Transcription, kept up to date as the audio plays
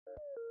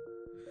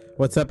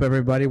What's up,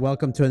 everybody?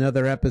 Welcome to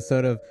another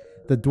episode of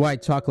the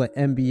Dwight Chocolate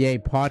NBA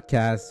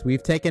podcast.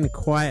 We've taken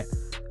quite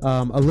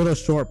a little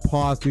short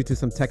pause due to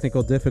some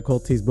technical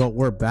difficulties, but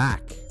we're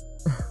back.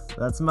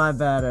 That's my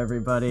bad,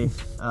 everybody.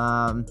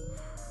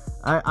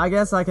 I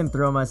guess I can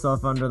throw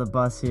myself under the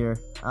bus here.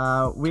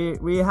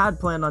 We had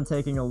planned on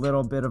taking a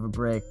little bit of a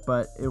break,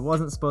 but it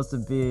wasn't supposed to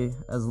be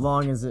as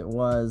long as it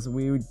was.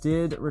 We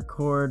did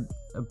record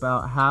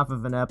about half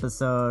of an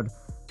episode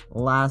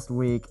last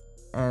week,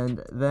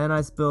 and then I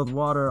spilled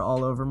water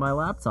all over my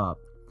laptop.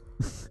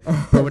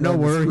 But no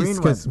worries,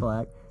 because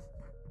black.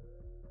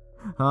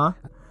 Huh?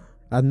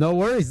 No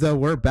worries, though.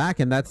 We're back,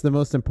 and that's the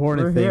most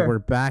important thing. Here. We're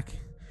back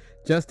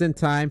just in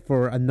time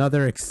for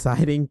another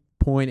exciting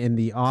point in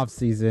the off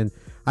season.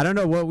 I don't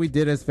know what we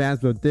did as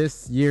fans, but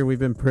this year we've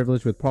been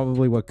privileged with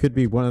probably what could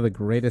be one of the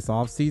greatest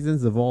off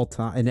seasons of all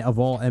time and of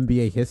all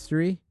NBA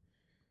history.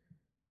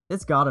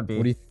 It's gotta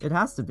be. It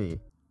has to be.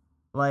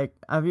 Like,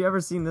 have you ever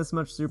seen this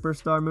much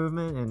superstar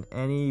movement in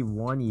any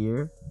one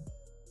year?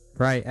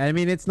 Right. I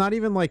mean, it's not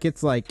even like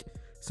it's like,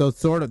 so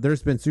sort of,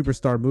 there's been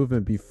superstar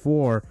movement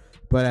before,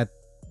 but at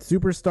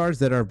superstars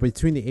that are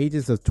between the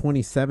ages of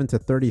 27 to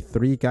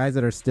 33, guys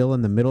that are still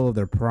in the middle of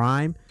their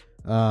prime,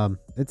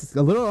 it's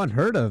a little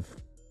unheard of,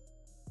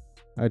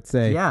 I'd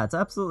say. Yeah, it's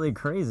absolutely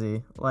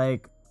crazy.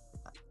 Like,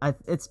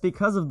 it's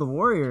because of the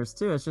Warriors,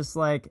 too. It's just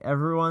like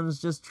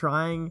everyone's just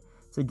trying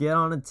to get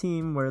on a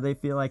team where they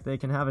feel like they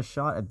can have a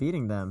shot at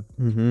beating them.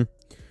 Mm-hmm.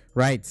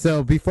 Right.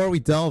 So before we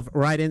delve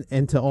right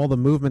into all the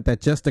movement that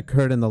just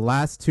occurred in the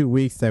last 2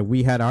 weeks that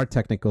we had our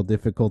technical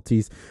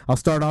difficulties, I'll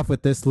start off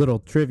with this little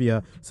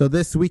trivia. So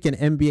this week in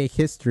NBA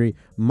history,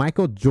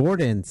 Michael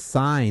Jordan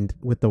signed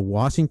with the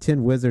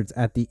Washington Wizards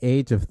at the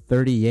age of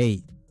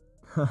 38.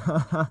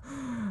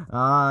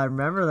 I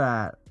remember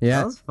that. Yeah,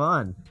 that was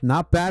fun.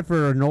 Not bad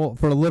for a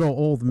little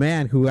old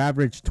man who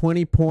averaged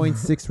 20 points,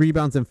 6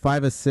 rebounds, and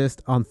 5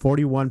 assists on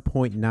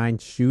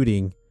 41.9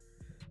 shooting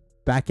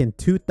back in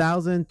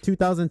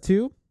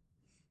 2002.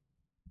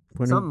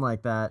 Something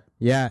like that.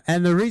 Yeah,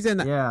 and the reason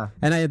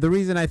the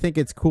reason I think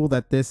it's cool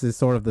that this is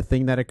sort of the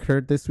thing that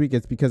occurred this week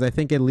is because I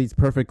think it leads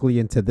perfectly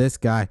into this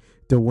guy,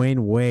 Dwayne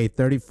Wade,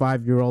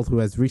 35-year-old who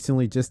has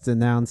recently just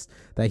announced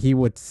that he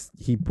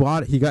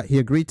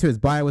agreed to his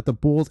buyout with the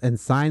Bulls and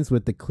signs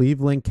with the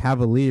Cleveland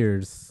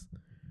Cavaliers.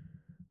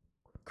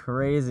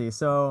 Crazy.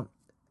 So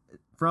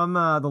from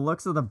the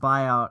looks of the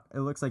buyout, it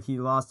looks like he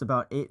lost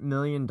about $8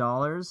 million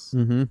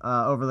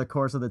over the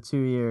course of the 2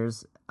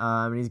 years.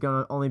 And he's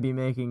going to only be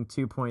making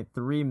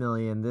 $2.3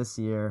 million this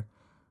year.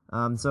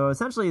 So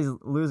essentially he's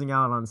losing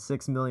out on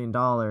 $6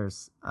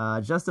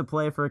 million just to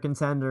play for a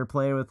contender,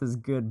 play with his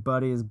good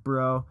buddy, his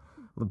bro,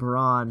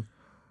 LeBron.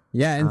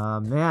 Yeah.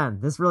 And man,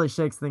 this really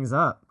shakes things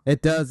up.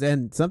 It does.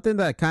 And something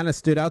that kind of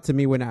stood out to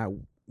me when I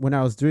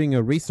was doing my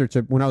research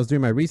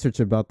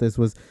about this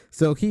was,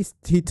 so he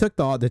took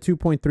the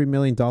 $2.3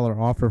 million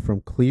offer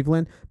from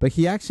Cleveland, but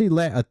he actually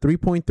let a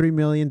 $3.3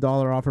 million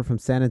offer from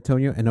San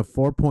Antonio and a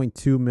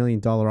 $4.2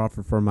 million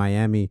offer for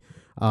Miami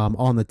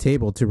on the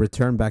table to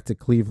return back to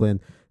Cleveland.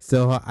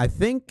 So I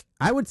think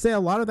I would say a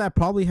lot of that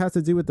probably has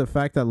to do with the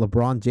fact that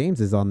LeBron James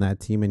is on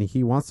that team and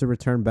he wants to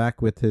return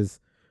back with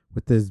his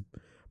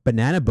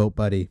banana boat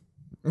buddy.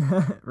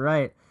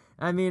 Right.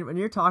 I mean, when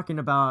you're talking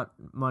about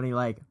money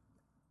like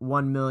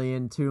 $1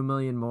 million, $2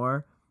 million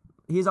more,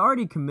 he's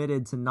already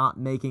committed to not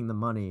making the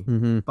money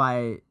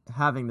by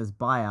having this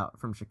buyout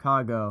from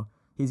Chicago.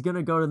 He's going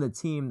to go to the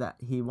team that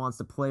he wants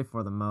to play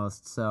for the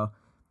most. So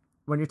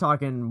when you're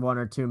talking $1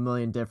 or $2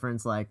 million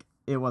difference, like,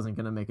 it wasn't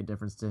going to make a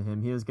difference to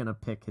him. He was going to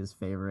pick his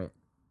favorite.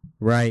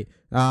 Right.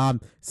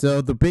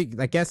 So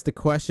I guess the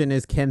question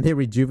is, can they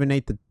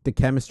rejuvenate the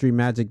chemistry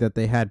magic that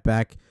they had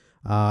back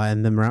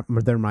in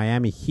their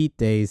Miami Heat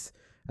days?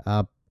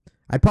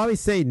 I'd probably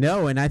say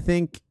no, and I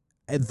think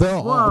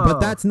but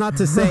that's not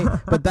to say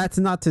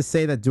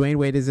that Dwayne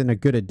Wade isn't a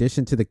good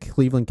addition to the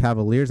Cleveland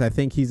Cavaliers. I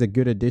think he's a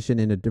good addition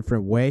in a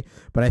different way,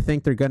 but I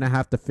think they're going to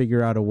have to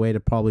figure out a way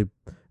to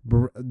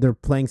their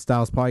playing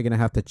style is probably going to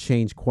have to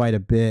change quite a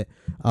bit.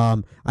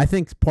 I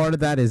think part of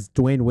that is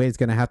Dwayne Wade's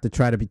going to have to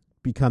try to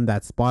become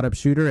that spot up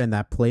shooter and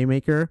that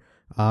playmaker,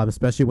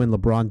 especially when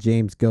LeBron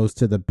James goes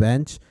to the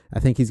bench. I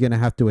think he's going to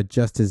have to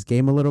adjust his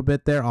game a little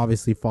bit there.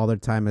 Obviously, Father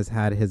Time has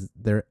had his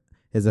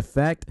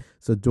effect,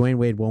 so Dwayne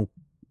Wade won't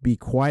be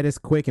quite as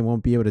quick and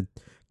won't be able to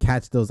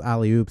catch those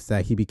alley-oops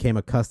that he became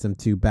accustomed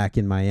to back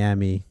in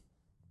Miami.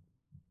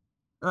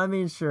 I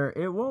mean, sure,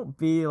 it won't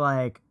be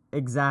like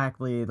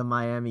exactly the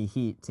Miami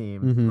Heat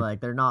team. Like,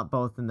 they're not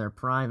both in their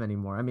prime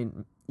anymore. I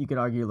mean, you could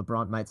argue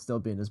LeBron might still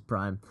be in his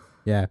prime.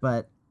 Yeah.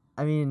 But,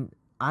 I mean,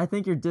 I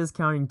think you're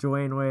discounting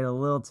Dwayne Wade a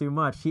little too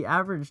much. He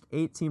averaged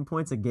 18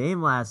 points a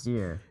game last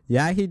year.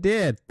 Yeah, he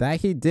did.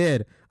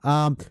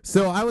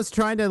 So I was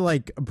trying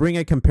to bring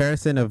a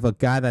comparison of a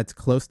guy that's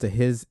close to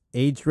his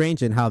age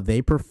range and how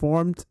they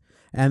performed.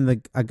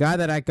 And a guy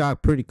that I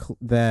got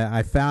that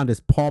I found is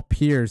Paul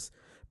Pierce.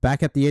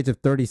 Back at the age of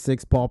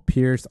 36, Paul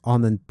Pierce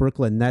on the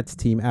Brooklyn Nets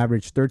team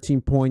averaged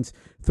 13 points,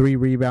 3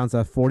 rebounds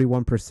at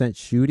 41%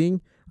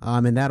 shooting.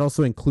 And that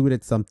also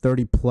included some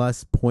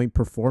 30-plus point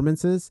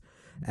performances.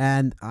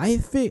 And I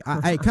think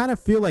I kind of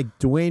feel like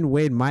Dwayne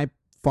Wade might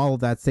follow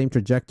that same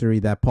trajectory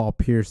that Paul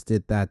Pierce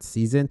did that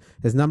season.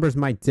 His numbers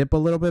might dip a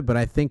little bit, but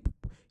I think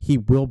he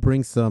will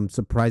bring some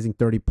surprising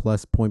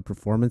 30-plus point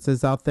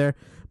performances out there.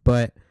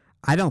 But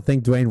I don't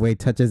think Dwayne Wade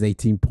touches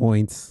 18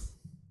 points.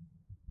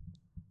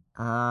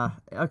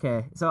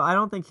 Okay. So I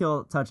don't think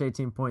he'll touch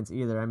 18 points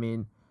either. I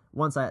mean,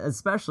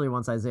 especially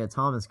once Isaiah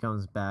Thomas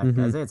comes back,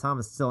 Isaiah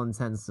Thomas still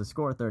intends to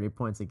score 30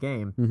 points a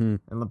game, and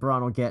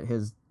LeBron will get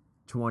his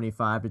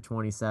 25 to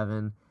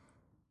 27.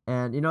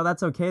 And,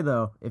 that's okay,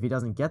 though. If he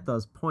doesn't get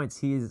those points,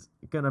 he's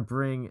going to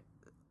bring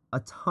a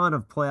ton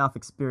of playoff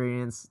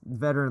experience,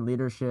 veteran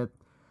leadership.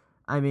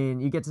 I mean,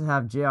 you get to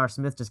have J.R.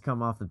 Smith just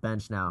come off the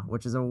bench now,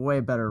 which is a way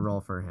better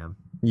role for him.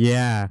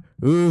 Yeah.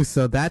 Ooh,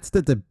 so that's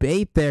the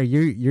debate there.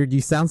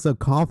 You sound so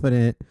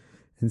confident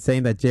in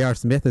saying that J.R.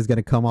 Smith is going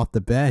to come off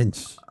the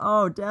bench.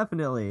 Oh,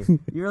 definitely.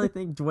 You really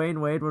think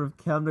Dwayne Wade would have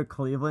come to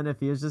Cleveland if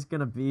he was just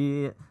going to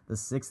be the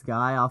sixth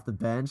guy off the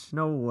bench?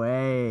 No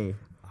way.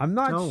 I'm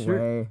not sure.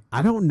 Way.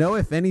 I don't know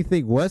if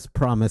anything was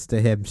promised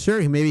to him.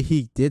 Sure, maybe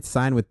he did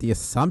sign with the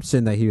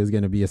assumption that he was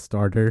going to be a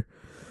starter,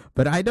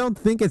 but I don't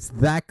think it's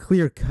that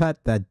clear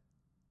cut that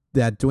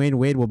Dwayne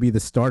Wade will be the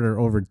starter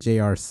over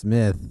J.R.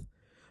 Smith.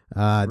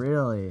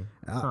 Really?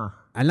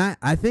 And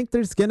I think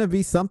there's going to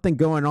be something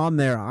going on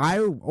there.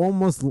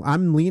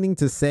 I'm leaning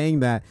to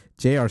saying that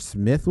J.R.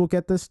 Smith will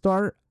get the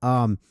start.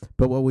 But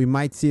what we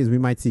might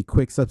see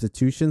quick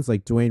substitutions,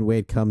 like Dwayne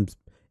Wade comes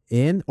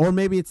in, or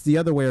maybe it's the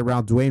other way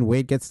around. Dwayne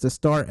Wade gets the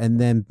start, and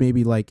then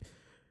maybe like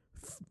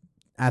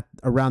at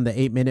around the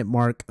 8-minute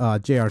mark,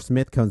 J.R.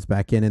 Smith comes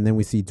back in, and then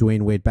we see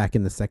Dwayne Wade back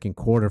in the second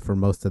quarter for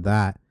most of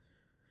that.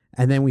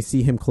 And then we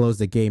see him close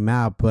the game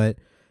out. But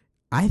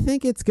I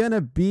think that's going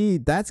to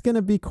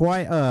be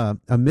quite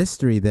a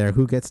mystery there,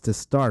 who gets to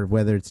start,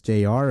 whether it's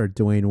JR or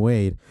Dwayne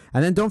Wade.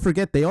 And then don't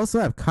forget, they also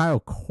have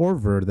Kyle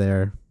Korver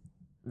there.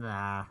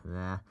 Nah.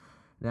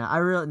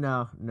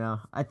 No.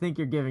 I think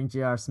you're giving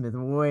J.R. Smith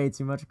way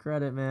too much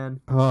credit,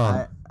 man.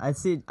 Oh. I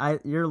see.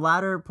 Your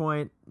latter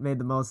point made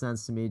the most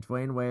sense to me.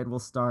 Dwayne Wade will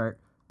start,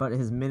 but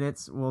his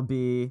minutes will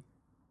be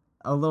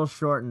a little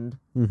shortened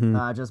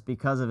just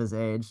because of his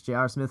age.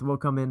 J.R. Smith will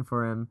come in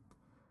for him,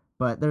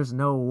 but there's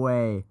no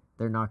way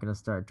they're not going to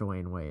start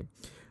Dwayne Wade.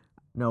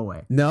 No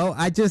way. No,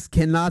 I just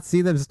cannot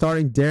see them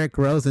starting Derrick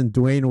Rose and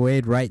Dwayne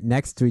Wade right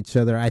next to each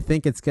other. I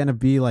think it's going to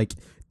be like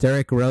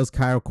Derrick Rose,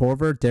 Kyle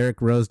Korver,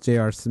 Derrick Rose,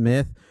 J.R.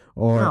 Smith,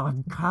 or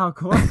Kyle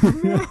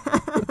Korver.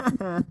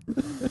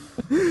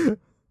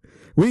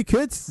 We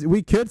could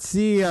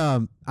see.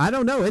 I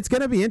don't know. It's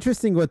going to be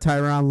interesting what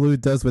Tyronn Lue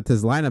does with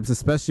his lineups,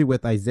 especially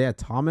with Isaiah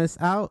Thomas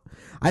out.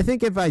 I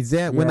think when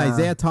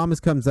Isaiah Thomas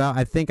comes out,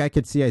 I think I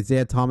could see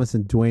Isaiah Thomas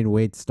and Dwayne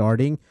Wade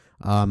starting.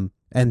 And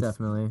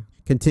definitely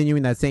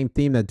continuing that same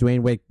theme that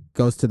Dwayne Wade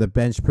goes to the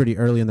bench pretty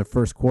early in the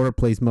first quarter,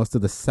 plays most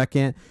of the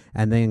second,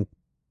 and then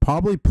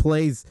probably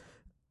plays.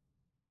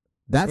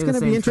 That's going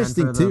to be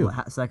interesting too.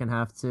 Second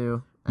half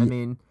too. I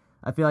mean,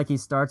 I feel like he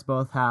starts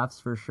both halves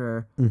for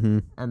sure,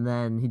 and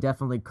then he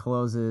definitely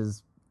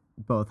closes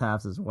both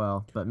halves as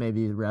well. But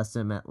maybe rest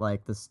him at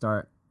like the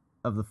start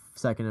of the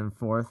second and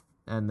fourth,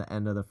 and the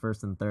end of the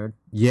first and third.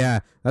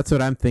 Yeah, that's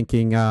what I'm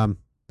thinking.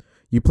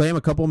 You play him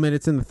a couple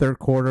minutes in the third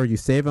quarter. You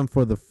save him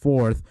for the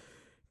fourth,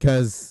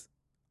 because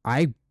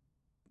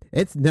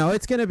it's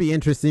going to be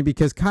interesting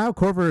because Kyle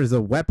Korver is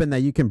a weapon that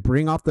you can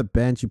bring off the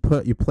bench. You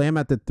play him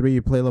at the 3,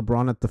 you play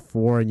LeBron at the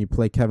 4, and you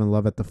play Kevin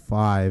Love at the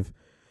 5,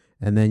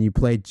 and then you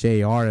play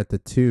JR at the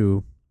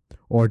 2,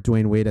 or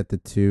Dwayne Wade at the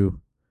 2.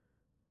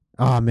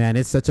 Oh man,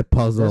 it's such a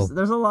puzzle.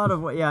 There's a lot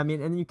of I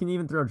mean, and you can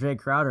even throw Jay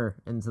Crowder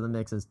into the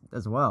mix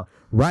as well.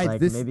 Right,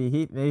 like maybe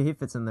he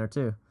fits in there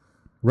too.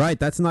 Right,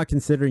 that's not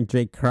considering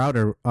Jake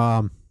Crowder.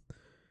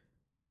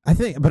 I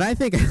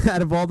think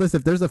out of all this,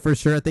 if there's a for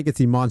sure, I think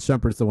it's Iman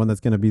Shumpert's the one that's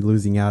going to be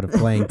losing out of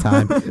playing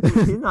time.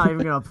 He's not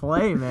even going to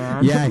play,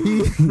 man. Yeah,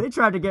 they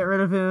tried to get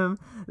rid of him.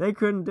 They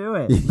couldn't do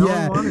it. No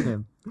one wanted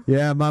him.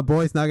 Yeah, my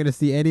boy's not going to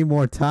see any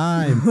more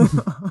time.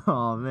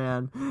 Oh,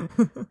 man.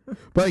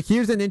 But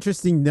here's an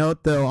interesting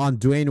note, though, on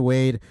Dwayne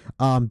Wade.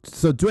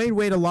 So Dwayne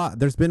Wade,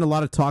 there's been a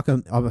lot of talk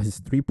of his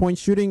three-point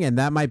shooting, and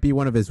that might be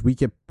one of his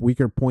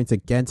weaker points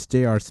against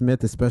J.R.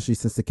 Smith, especially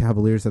since the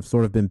Cavaliers have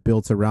sort of been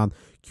built around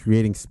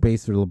creating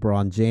space for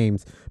LeBron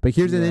James. But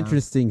here's an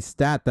interesting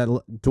stat that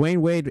Dwayne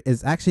Wade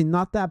is actually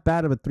not that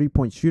bad of a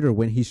three-point shooter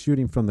when he's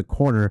shooting from the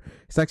corner.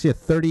 He's actually a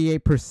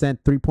 38%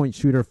 three-point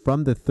shooter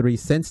from the 3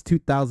 since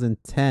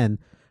 2010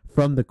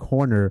 from the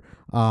corner.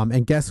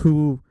 And guess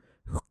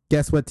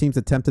what teams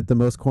attempted the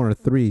most corner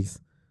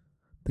threes?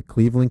 The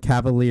Cleveland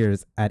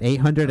Cavaliers at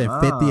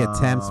 850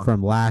 attempts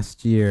from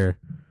last year.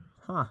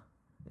 Huh.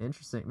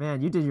 Interesting.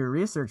 Man, you did your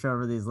research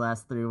over these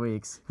last 3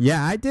 weeks.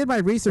 Yeah, I did my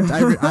research.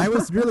 I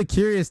was really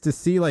curious to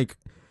see,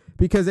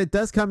 because it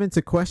does come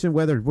into question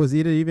whether was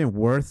it even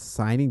worth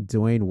signing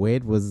Dwayne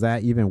Wade? Was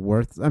that even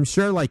worth? I'm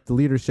sure the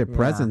leadership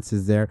presence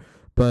is there,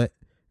 but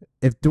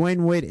if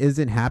Dwayne Wade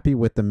isn't happy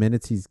with the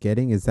minutes he's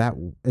getting, is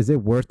it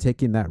worth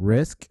taking that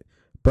risk?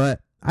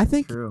 But I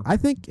think True. I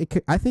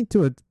think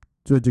to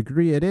a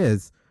degree it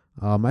is.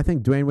 I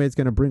think Dwayne Wade's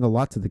going to bring a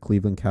lot to the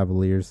Cleveland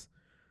Cavaliers.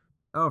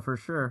 Oh, for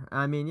sure.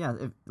 I mean, yeah,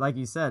 if like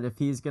you said, if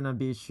he's gonna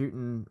be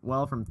shooting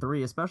well from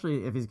three,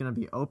 especially if he's gonna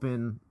be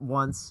open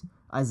once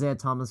Isaiah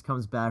Thomas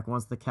comes back,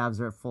 once the Cavs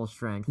are at full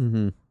strength,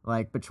 Mm-hmm.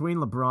 like between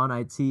LeBron,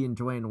 IT, and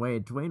Dwayne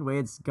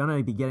Wade's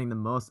gonna be getting the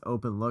most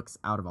open looks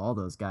out of all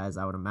those guys,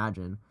 I would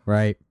imagine.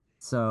 Right.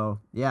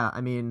 So yeah,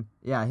 I mean,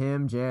 yeah,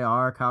 him,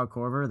 JR, Kyle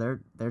Korver,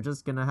 they're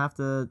just gonna have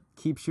to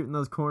keep shooting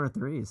those corner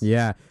threes.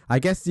 Yeah. I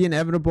guess the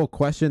inevitable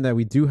question that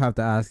we do have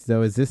to ask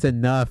though is this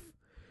enough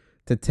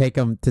to take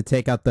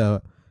out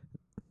the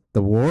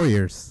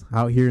Warriors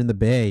out here in the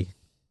Bay?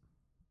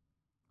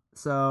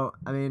 So,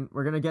 I mean,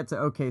 we're going to get to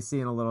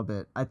OKC in a little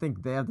bit. I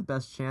think they have the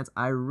best chance.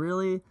 I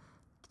really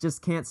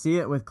just can't see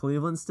it with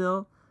Cleveland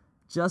still,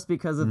 just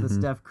because of the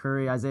Steph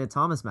Curry Isaiah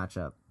Thomas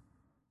matchup.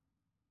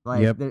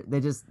 Like, Yep.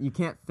 they just, you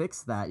can't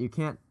fix that. You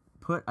can't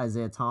put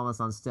Isaiah Thomas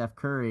on Steph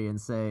Curry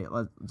and say,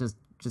 just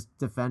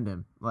defend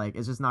him. Like,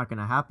 it's just not going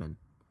to happen.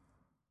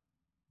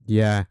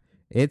 Yeah.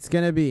 It's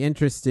going to be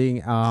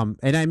interesting.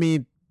 And I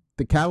mean,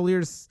 the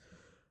Cavaliers,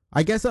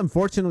 I guess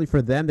unfortunately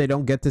for them, they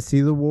don't get to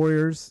see the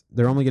Warriors.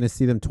 They're only going to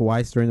see them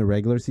twice during the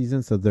regular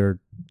season, so their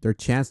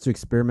chance to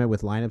experiment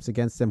with lineups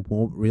against them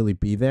won't really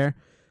be there.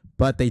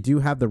 But they do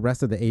have the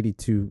rest of the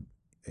 82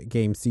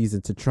 game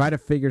season to try to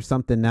figure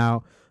something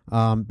out.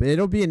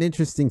 It'll be an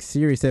interesting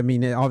series. I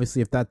mean,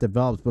 obviously if that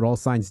develops, but all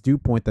signs do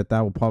point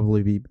that'll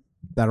probably be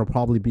a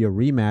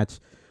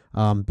rematch.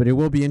 But it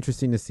will be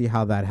interesting to see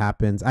how that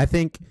happens. I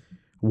think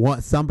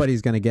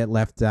somebody's going to get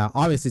left out.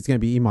 Obviously, it's going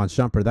to be Iman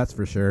Shumpert, that's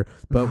for sure.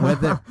 But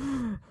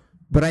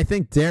but I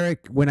think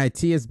Derek, when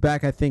IT is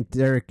back, I think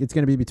it's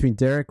going to be between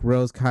Derek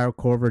Rose, Kyle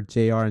Korver,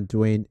 JR, and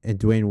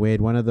Dwayne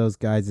Wade. One of those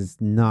guys is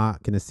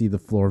not going to see the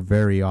floor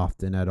very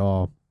often at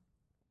all.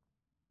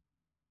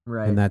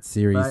 Right. In that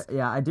series. But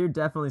yeah, I do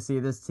definitely see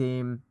this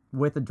team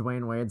with the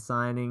Dwayne Wade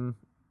signing.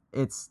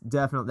 They're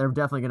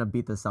definitely going to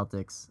beat the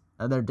Celtics.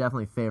 They're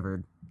definitely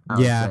favored, I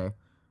would say.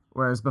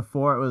 Whereas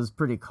before it was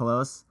pretty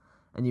close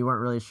and you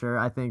weren't really sure.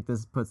 I think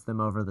this puts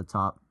them over the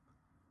top.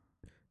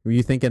 Were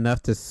you think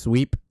enough to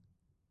sweep?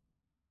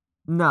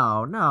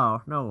 No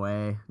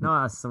way.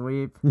 Not a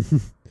sweep.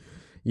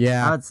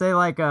 Yeah. I would say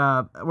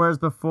whereas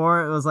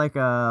before it was like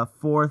a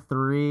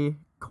 4-3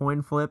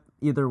 coin flip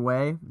either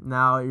way.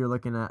 Now you're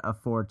looking at a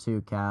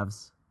 4-2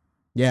 Cavs.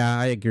 Yeah,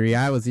 I agree.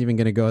 I was even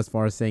going to go as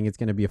far as saying it's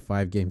going to be a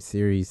 5-game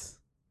series.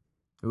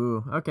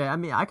 Ooh, okay. I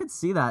mean, I could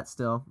see that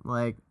still.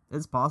 Like,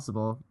 it's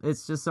possible.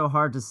 It's just so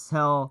hard to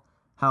tell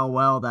how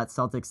well that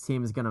Celtics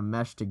team is going to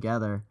mesh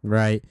together.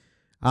 Right.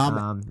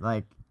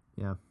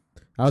 Yeah.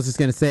 I was just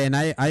going to say, and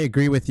I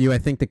agree with you. I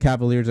think the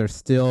Cavaliers are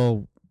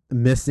still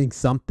missing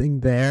something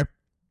there.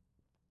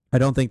 I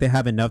don't think they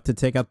have enough to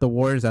take out the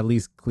Warriors, at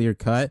least clear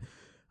cut.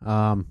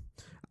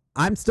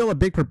 I'm still a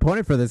big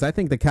proponent for this. I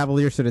think the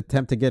Cavaliers should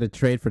attempt to get a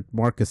trade for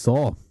Marc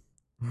Gasol.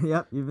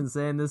 Yep, you've been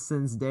saying this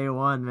since day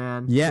one,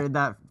 man. Yeah. Trade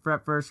that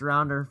first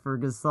rounder for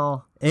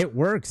Gasol. It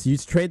works. You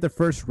trade the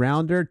first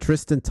rounder,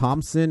 Tristan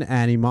Thompson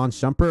and Iman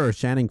Shumpert or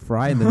Channing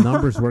Frye, and the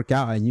numbers work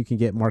out, and you can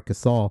get Marc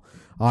Gasol.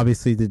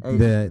 Obviously,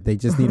 they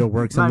just need to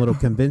work some little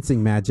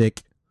convincing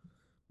magic.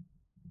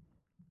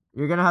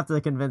 You're going to have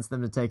to convince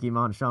them to take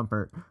Iman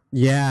Shumpert.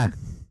 Yeah.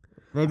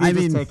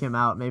 Maybe take him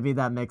out. Maybe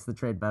that makes the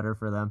trade better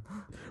for them.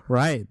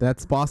 Right.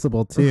 That's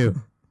possible, too.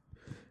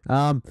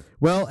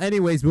 Well,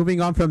 anyways,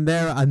 moving on from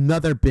there,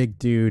 another big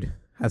dude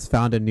has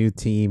found a new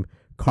team.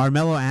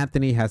 Carmelo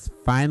Anthony has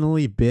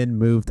finally been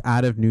moved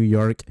out of New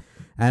York,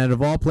 and out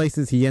of all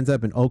places, he ends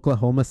up in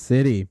Oklahoma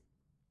City.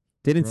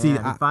 He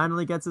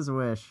finally gets his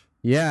wish.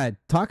 Yeah,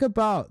 talk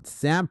about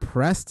Sam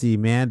Presti,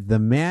 man. The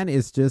man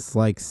is just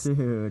like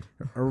dude,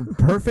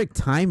 perfect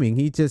timing.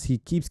 He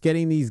keeps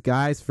getting these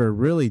guys for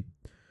really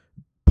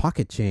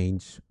pocket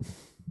change.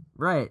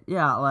 Right,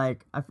 yeah,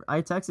 like,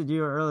 I texted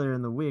you earlier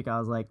in the week. I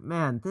was like,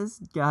 man, this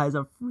guy's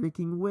a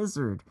freaking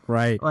wizard.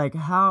 Right. Like,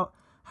 how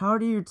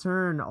do you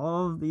turn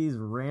all of these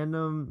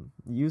random,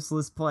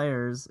 useless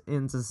players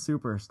into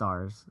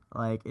superstars?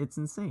 Like, it's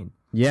insane.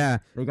 Yeah.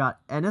 They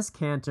got Enes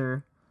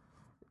Kanter,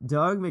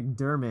 Doug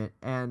McDermott,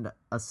 and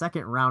a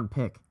second-round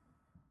pick.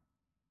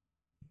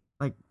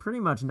 Like, pretty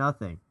much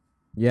nothing.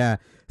 Yeah,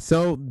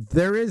 so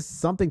there is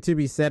something to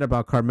be said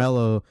about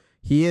Carmelo.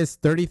 He is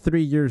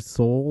 33 years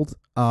old.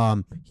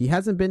 He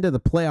hasn't been to the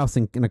playoffs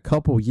in a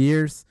couple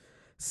years.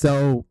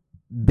 So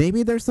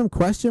maybe there's some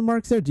question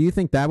marks there. Do you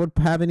think that would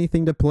have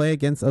anything to play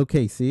against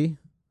OKC?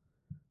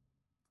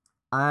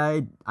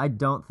 I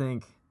don't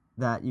think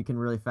that you can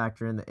really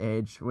factor in the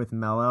age with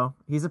Melo.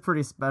 He's a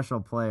pretty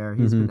special player.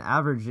 He's been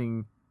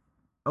averaging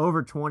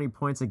over 20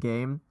 points a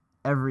game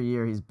every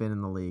year he's been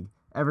in the league.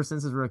 Ever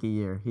since his rookie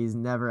year, he's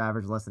never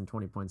averaged less than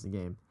 20 points a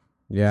game.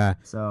 Yeah.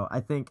 So I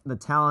think the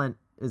talent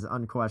is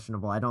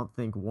unquestionable. I don't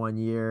think 1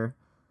 year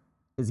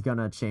is going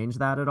to change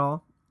that at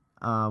all.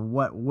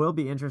 What will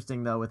be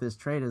interesting, though, with this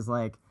trade is,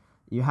 like,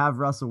 you have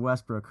Russell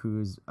Westbrook,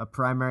 who's a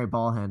primary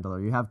ball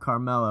handler. You have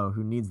Carmelo,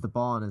 who needs the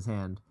ball in his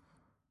hand.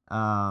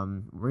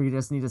 We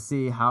just need to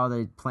see how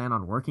they plan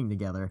on working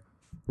together.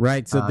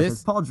 Right. So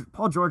Because this,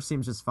 Paul George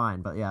seems just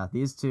fine, but yeah,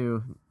 these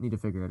two need to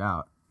figure it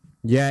out.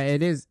 yeah,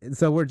 it is.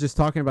 So we're just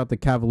talking about the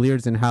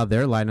Cavaliers and how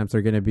their lineups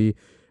are going to be,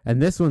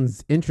 and this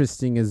one's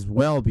interesting as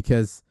well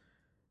because,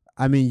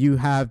 I mean, you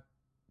have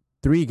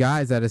three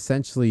guys that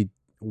essentially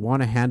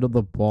want to handle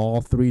the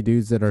ball, three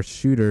dudes that are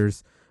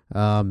shooters.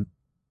 Um,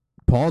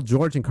 Paul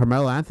George and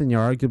Carmelo Anthony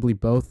are arguably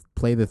both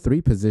play the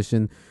three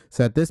position.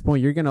 So at this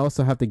point, you're going to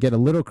also have to get a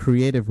little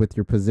creative with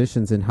your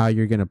positions and how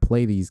you're going to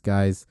play these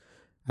guys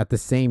at the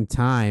same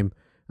time.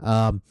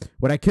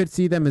 What I could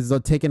see them is they're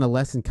taking a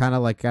lesson kind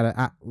of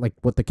like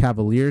what the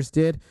Cavaliers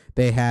did.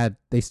 They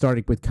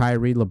started with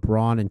Kyrie,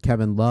 LeBron, and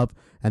Kevin Love,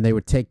 and they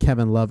would take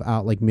Kevin Love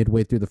out like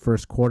midway through the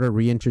first quarter,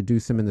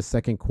 reintroduce him in the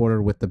second quarter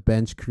with the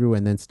bench crew,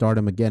 and then start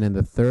him again in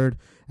the third,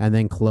 and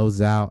then close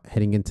out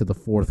heading into the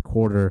fourth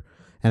quarter.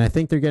 And I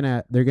think they're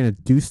gonna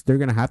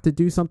have to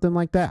do something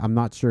like that. I'm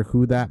not sure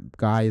who that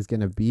guy is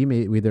gonna be.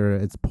 Maybe either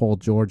it's Paul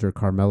George or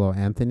Carmelo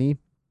Anthony.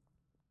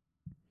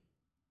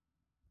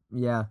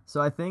 Yeah,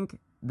 so I think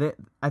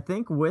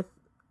with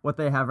what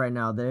they have right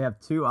now, they have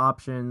two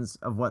options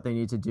of what they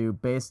need to do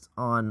based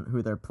on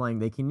who they're playing.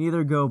 They can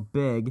either go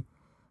big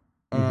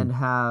and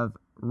have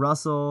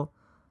Russell,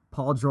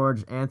 Paul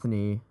George,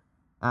 Anthony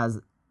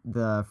as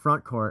the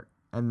front court,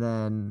 and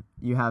then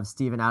you have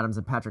Steven Adams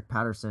and Patrick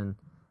Patterson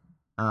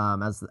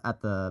as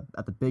at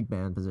the big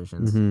man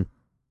positions.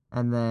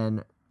 And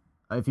then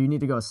if you need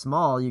to go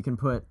small, you can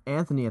put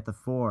Anthony at the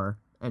 4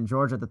 and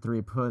George at the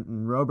 3,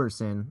 putting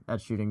Roberson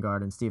at shooting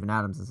guard and Steven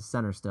Adams as a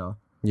center still.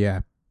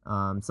 Yeah.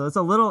 So it's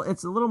a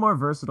little more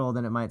versatile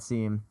than it might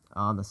seem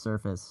on the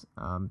surface,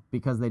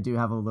 because they do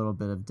have a little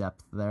bit of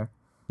depth there.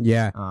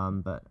 Yeah.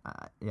 But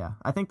yeah,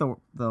 I think the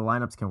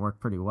lineups can work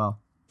pretty well.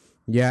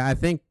 Yeah, I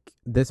think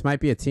this might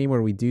be a team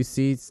where we do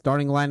see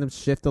starting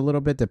lineups shift a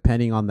little bit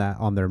depending on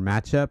their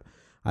matchup.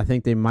 I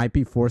think they might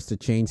be forced to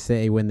change,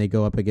 say, when they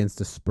go up against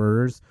the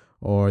Spurs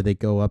or they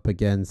go up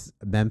against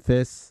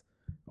Memphis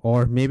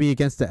or maybe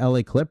against the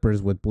LA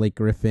Clippers with Blake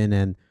Griffin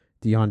and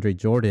DeAndre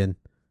Jordan.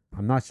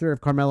 I'm not sure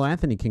if Carmelo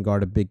Anthony can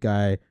guard a big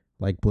guy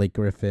like Blake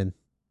Griffin.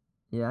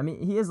 Yeah, I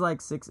mean, he is like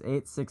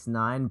 6'8",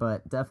 6'9",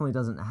 but definitely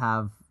doesn't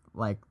have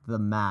like the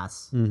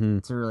mass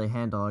to really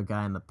handle a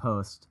guy in the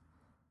post.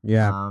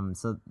 Yeah.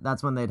 So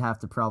that's when they'd have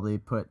to probably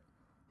put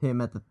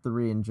him at the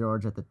 3 and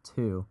George at the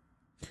 2.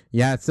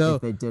 Yeah, so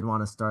if they did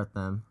want to start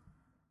them.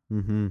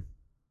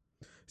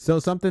 So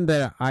something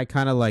that I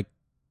kind of like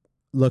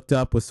looked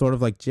up was sort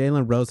of like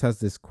Jalen Rose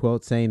has this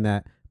quote saying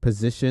that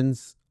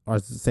positions are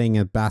saying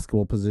that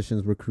basketball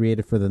positions were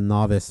created for the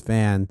novice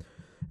fan,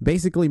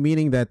 basically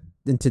meaning that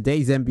in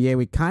today's NBA,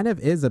 we kind of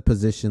is a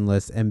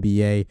positionless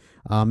NBA.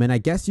 And I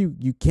guess you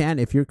can,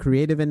 if you're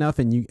creative enough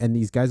and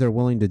these guys are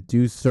willing to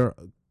do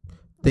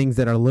things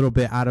that are a little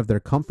bit out of their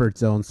comfort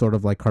zone, sort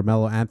of like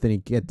Carmelo Anthony,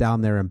 get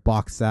down there and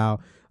box out.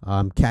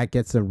 Cat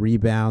gets some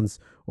rebounds,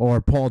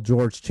 or Paul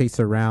George chase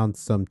around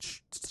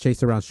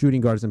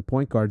shooting guards and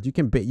point guards.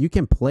 You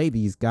can play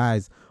these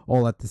guys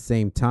all at the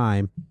same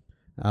time.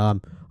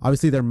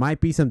 Obviously, there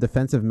might be some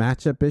defensive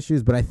matchup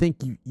issues, but I think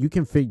you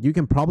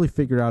can probably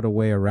figure out a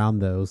way around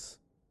those.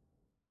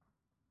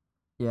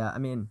 Yeah, I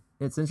mean,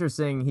 it's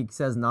interesting. He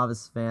says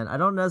novice fan. I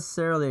don't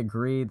necessarily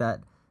agree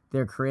that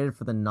they're created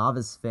for the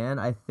novice fan.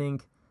 I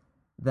think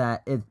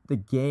that the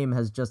game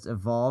has just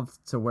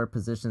evolved to where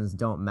positions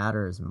don't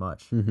matter as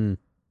much.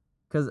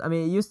 Because, I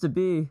mean, it used to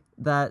be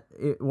that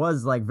it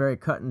was like very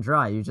cut and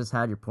dry. You just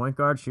had your point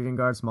guard, shooting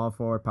guard, small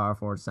forward, power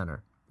forward,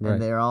 center. Right.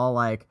 And they're all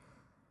like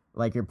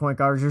your point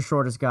guard is your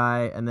shortest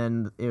guy, and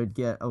then it would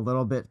get a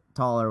little bit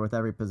taller with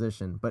every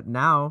position. But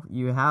now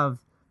you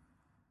have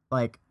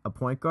like a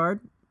point guard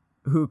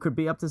who could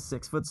be up to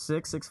 6'6",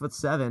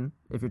 6'7",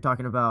 if you're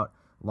talking about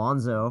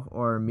Lonzo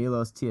or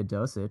Milos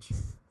Teodosic.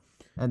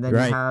 And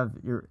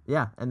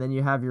then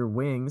you have your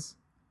wings,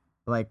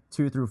 like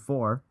 2 through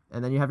 4,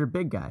 and then you have your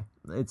big guy.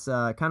 It's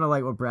kind of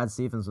like what Brad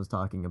Stevens was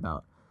talking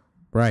about,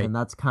 right? And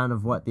that's kind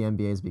of what the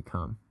NBA has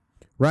become,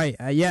 right?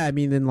 Yeah, I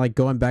mean, then like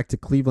going back to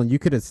Cleveland, you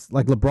could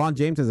like LeBron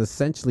James is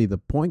essentially the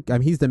point. I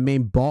mean, he's the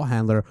main ball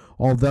handler,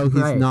 although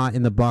he's not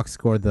in the box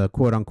score, the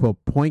quote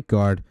unquote point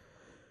guard.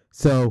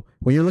 So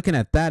when you're looking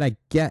at that, I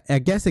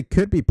guess it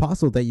could be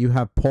possible that you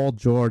have Paul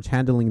George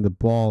handling the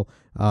ball,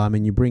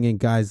 and you bring in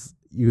guys.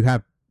 You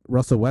have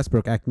Russell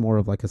Westbrook act more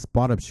of like a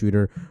spot-up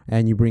shooter,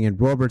 and you bring in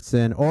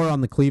Robertson, or on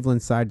the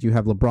Cleveland side, you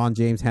have LeBron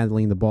James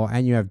handling the ball,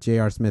 and you have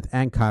J.R. Smith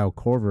and Kyle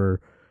Korver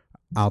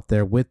out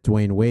there with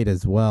Dwayne Wade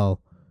as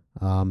well.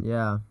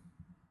 Both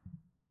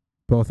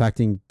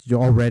acting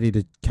all ready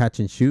to catch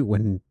and shoot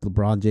when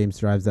LeBron James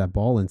drives that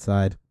ball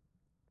inside.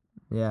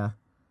 Yeah.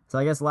 So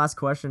I guess last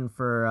question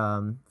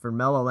for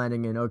Melo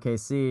landing in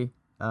OKC.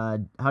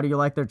 How do you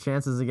like their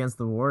chances against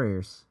the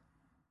Warriors?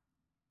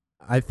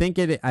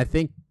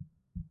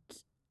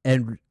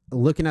 And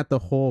looking at the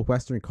whole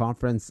Western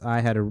Conference,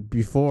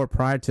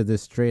 prior to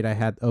this trade, I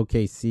had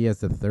OKC as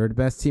the third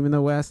best team in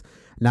the West.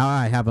 Now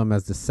I have them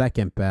as the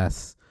second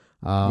best.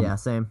 Yeah,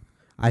 same.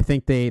 I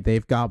think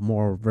they've got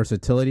more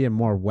versatility and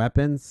more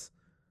weapons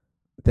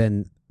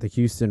than the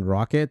Houston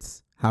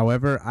Rockets.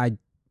 However,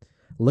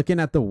 looking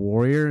at the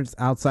Warriors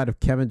outside of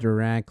Kevin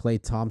Durant,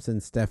 Klay Thompson,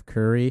 Steph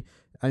Curry,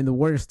 I mean, the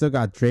Warriors still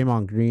got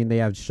Draymond Green. They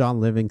have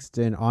Sean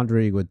Livingston,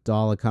 Andre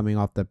Iguodala coming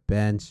off the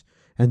bench.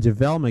 And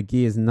JaVale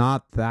McGee is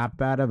not that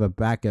bad of a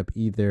backup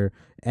either.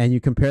 And you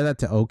compare that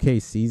to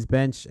OKC's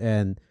bench,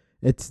 and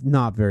it's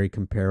not very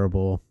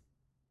comparable.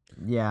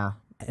 Yeah.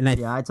 And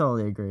I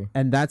totally agree.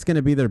 And that's going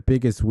to be their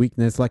biggest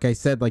weakness. Like I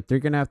said, like they're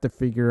going to have to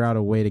figure out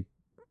a way to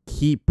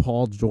keep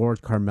Paul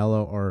George,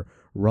 Carmelo, or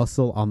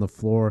Russell on the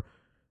floor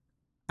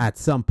at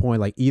some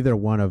point, like either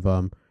one of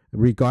them,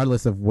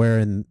 regardless of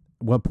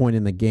what point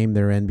in the game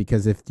they're in.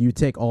 Because if you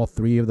take all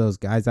three of those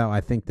guys out, I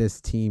think this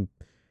team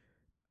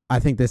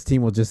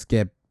will just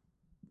get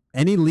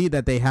any lead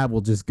that they have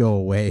will just go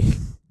away.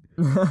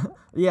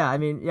 Yeah, I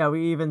mean,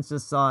 we even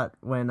just saw it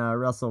when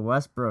Russell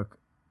Westbrook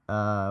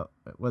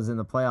was in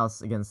the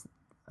playoffs against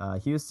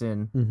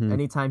Houston. Mm-hmm.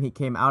 Anytime he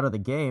came out of the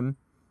game,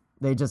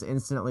 they just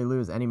instantly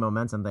lose any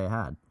momentum they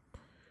had.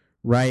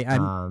 Right.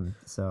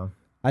 So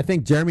I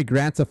think Jeremy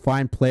Grant's a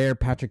fine player.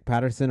 Patrick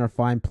Patterson are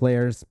fine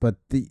players, but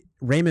the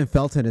Raymond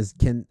Felton is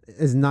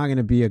not going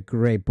to be a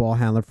great ball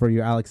handler for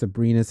you. Alex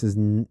Abrinas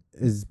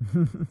is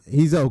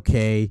he's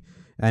okay.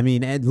 I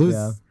mean,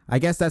 I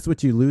guess that's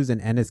what you lose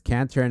in Enes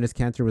Kanter. Enes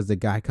Kanter was the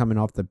guy coming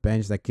off the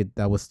bench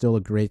that was still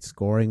a great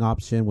scoring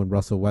option when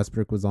Russell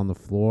Westbrook was on the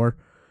floor,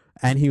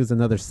 and he was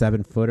another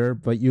 7-footer.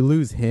 But you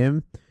lose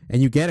him,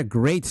 and you get a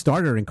great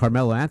starter in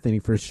Carmelo Anthony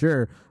for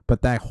sure.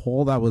 But that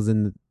hole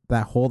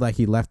that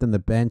he left in the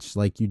bench,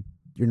 like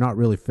you're not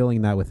really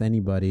filling that with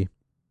anybody.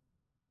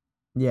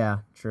 Yeah,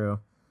 true.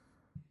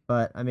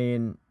 But I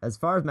mean, as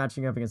far as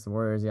matching up against the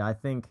Warriors, I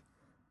think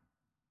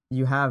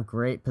you have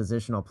great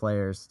positional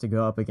players to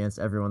go up against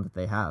everyone that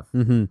they have.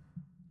 Mm-hmm.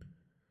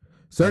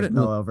 Certainly,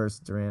 like Melo versus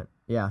Durant.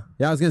 Yeah.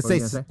 Yeah, I was gonna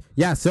say.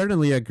 Yeah,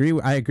 certainly agree.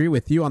 I agree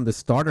with you on the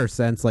starter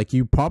sense. Like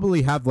you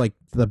probably have like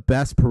the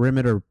best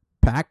perimeter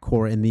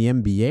backcourt in the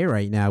NBA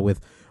right now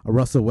with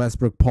Russell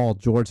Westbrook, Paul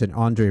George, and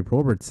Andre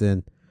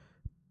Robertson.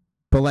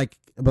 But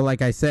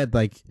like I said,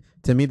 like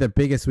to me, their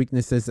biggest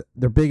weakness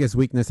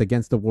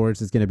against the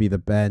Warriors is going to be the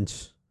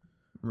bench.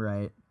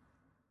 Right.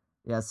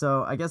 Yeah,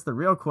 so I guess the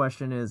real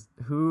question is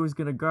who's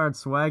going to guard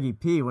Swaggy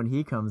P when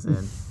he comes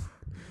in?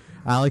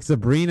 Alex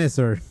Abrinas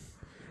or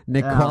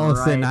Nick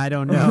Collison, right. I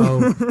don't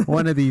know.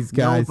 One of these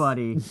guys.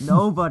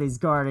 Nobody's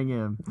guarding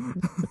him.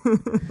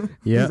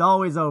 Yeah. He's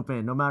always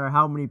open, no matter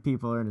how many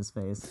people are in his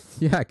face.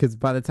 Yeah, because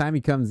by the time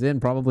he comes in,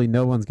 probably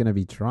no one's going to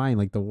be trying.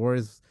 Like the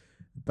Warriors,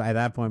 by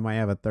that point, might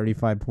have a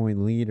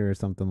 35-point lead or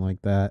something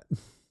like that.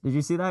 Did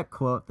you see that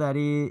quote that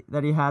he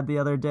had the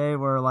other day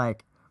where,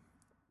 like,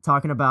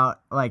 talking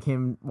about like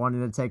him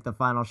wanting to take the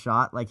final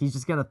shot, like he's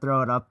just gonna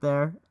throw it up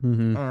there,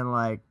 and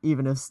like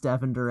even if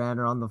Steph and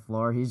Durant are on the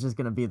floor, he's just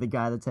gonna be the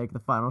guy to take the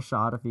final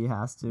shot if he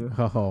has to.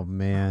 Oh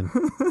man,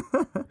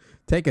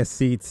 take a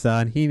seat,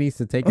 son. He needs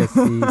to take a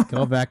seat.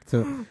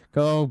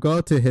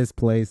 Go to his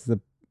place.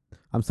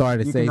 I'm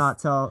sorry to say, you cannot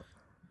tell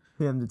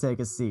him to take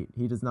a seat.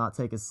 He does not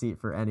take a seat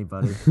for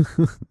anybody.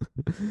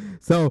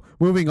 So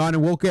moving on,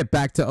 and we'll get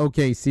back to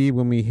OKC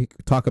when we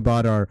talk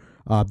about our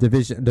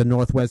division, the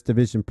Northwest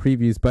Division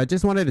previews. But I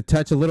just wanted to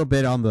touch a little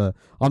bit on the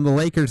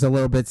Lakers a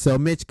little bit. So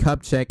Mitch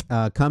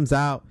Kupchak comes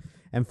out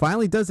and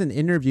finally does an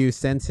interview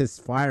since his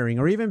firing,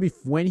 or even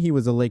when he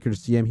was a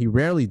Lakers GM. He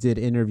rarely did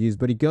interviews,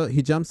 but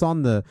he jumps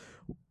on the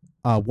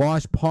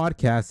Wash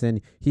podcast and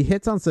he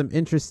hits on some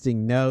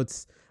interesting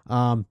notes.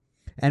 And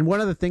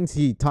one of the things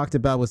he talked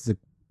about was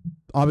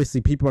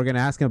obviously people are going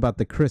to ask him about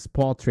the Chris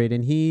Paul trade,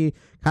 and he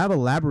kind of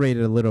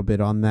elaborated a little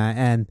bit on that.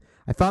 And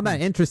I found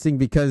that interesting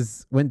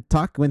because when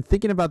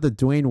thinking about the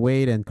Dwayne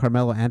Wade and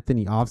Carmelo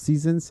Anthony off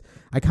seasons,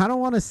 I kind of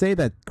want to say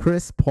that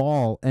Chris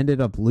Paul ended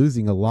up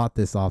losing a lot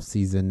this off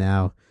season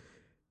now,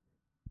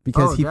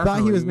 because he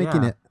thought he was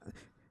making it.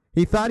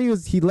 He thought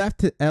he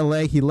left to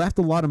LA. He left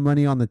a lot of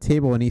money on the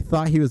table, and he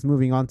thought he was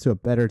moving on to a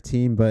better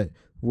team, but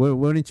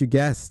wouldn't you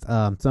guess?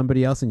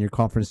 Somebody else in your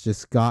conference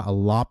just got a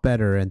lot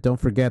better, and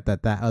don't forget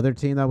that other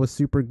team that was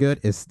super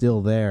good is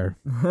still there.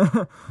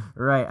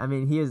 Right. I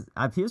mean, he was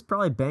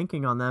probably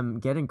banking on them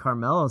getting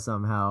Carmelo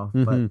somehow,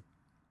 but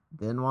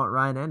didn't want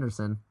Ryan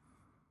Anderson.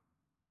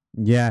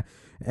 Yeah,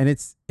 and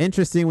it's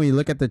interesting when you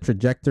look at the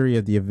trajectory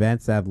of the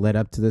events that have led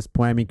up to this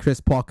point. I mean,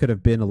 Chris Paul could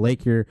have been a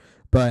Laker,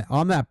 but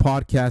on that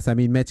podcast, I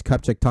mean, Mitch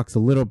Kupchak talks a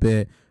little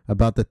bit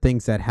about the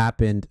things that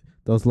happened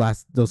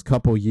those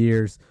couple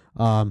years.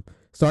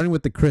 Starting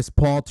with the Chris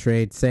Paul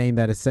trade, saying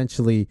that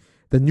essentially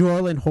the New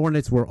Orleans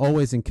Hornets were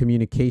always in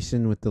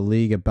communication with the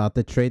league about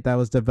the trade that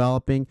was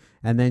developing,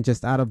 and then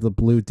just out of the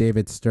blue,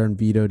 David Stern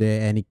vetoed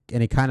it, and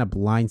it kind of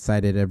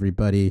blindsided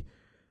everybody.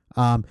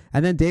 And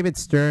then David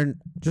Stern,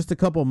 just a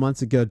couple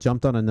months ago,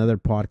 jumped on another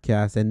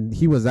podcast, and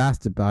he was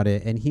asked about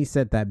it, and he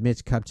said that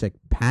Mitch Kupchak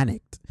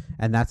panicked,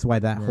 and that's why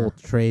that whole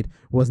trade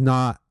was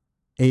not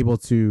able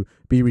to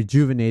be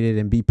rejuvenated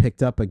and be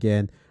picked up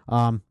again.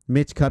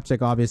 Mitch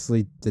Kupchak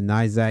obviously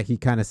denies that. He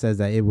kind of says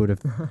that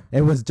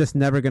it was just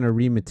never going to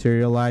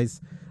rematerialize.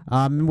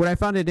 What I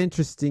found it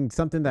interesting,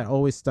 something that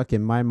always stuck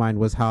in my mind,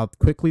 was how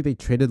quickly they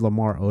traded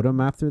Lamar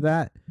Odom after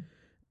that.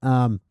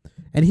 And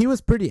he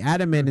was pretty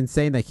adamant in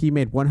saying that he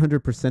made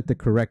 100% the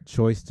correct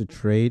choice to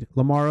trade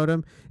Lamar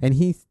Odom. And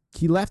he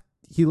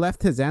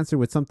left his answer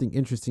with something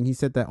interesting. He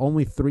said that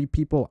only 3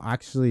 people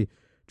actually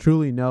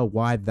truly know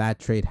why that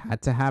trade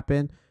had to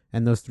happen,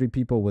 and those 3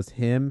 people was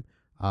him,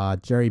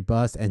 Jerry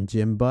Buss, and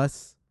Jim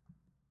Buss.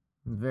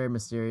 Very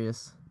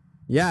mysterious.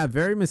 Yeah,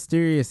 very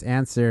mysterious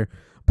answer.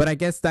 But I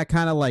guess that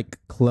kind of like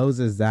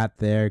closes that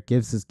there,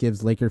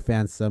 gives Laker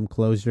fans some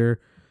closure.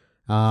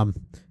 And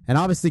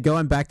obviously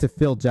going back to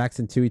Phil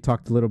Jackson too, he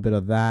talked a little bit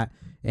of that.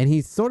 And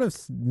he sort of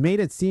made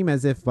it seem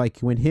as if like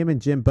when him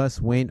and Jim Buss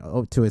went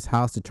to his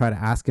house to try to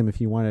ask him if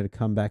he wanted to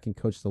come back and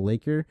coach the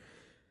Lakers,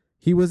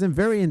 he was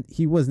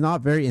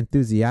not very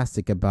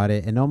enthusiastic about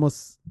it, and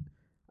almost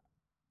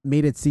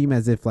made it seem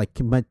as if like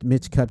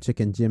Mitch Kupchak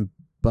and Jim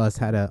Buss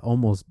had to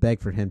almost beg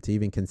for him to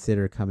even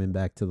consider coming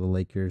back to the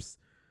Lakers.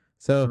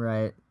 So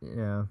right,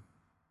 yeah.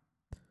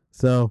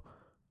 So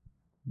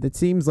it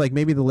seems like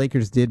maybe the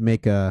Lakers did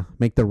make the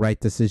right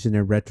decision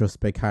in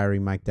retrospect,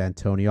 hiring Mike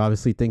D'Antoni.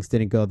 Obviously, things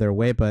didn't go their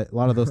way, but a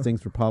lot of those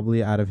things were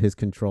probably out of his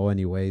control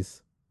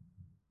anyways.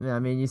 Yeah, I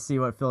mean, you see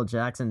what Phil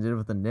Jackson did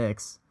with the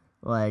Knicks.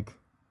 Like,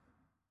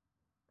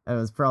 it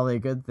was probably a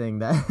good thing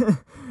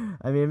that...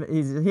 I mean,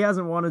 he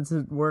hasn't wanted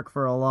to work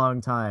for a long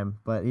time,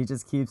 but he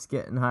just keeps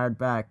getting hired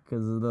back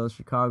because of those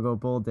Chicago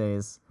Bull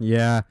days.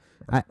 Yeah.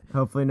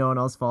 Hopefully no one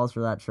else falls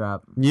for that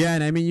trap. Yeah,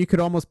 and I mean, you could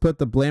almost put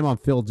the blame on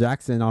Phil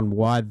Jackson on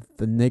why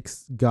the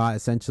Knicks got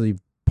essentially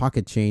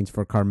pocket change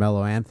for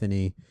Carmelo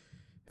Anthony.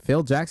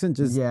 Phil Jackson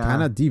just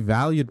kind of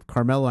devalued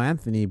Carmelo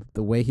Anthony,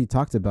 the way he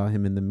talked about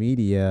him in the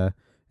media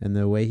and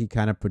the way he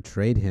kind of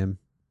portrayed him.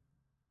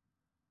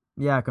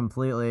 Yeah,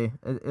 completely.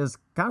 It was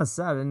kind of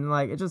sad, and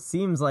like it just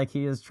seems like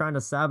he is trying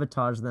to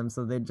sabotage them,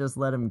 so they just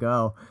let him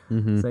go,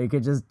 so he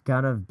could just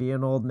kind of be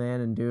an old man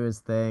and do his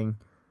thing,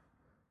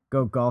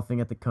 go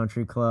golfing at the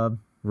country club,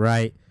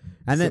 right,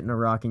 and sit in a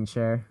rocking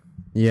chair.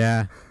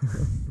 Yeah.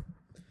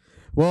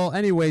 Well,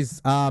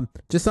 anyways,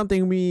 just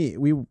something we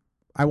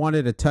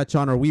wanted to touch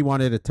on a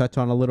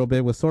little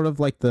bit was sort of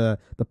like the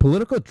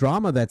political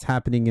drama that's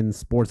happening in the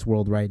sports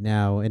world right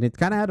now. And it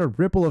kind of had a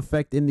ripple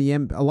effect in the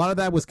a lot of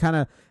that was kind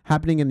of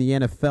happening in the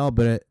NFL,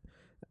 but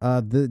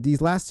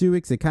these last 2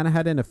 weeks, it kind of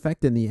had an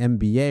effect in the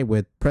NBA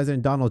with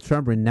President Donald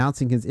Trump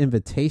announcing his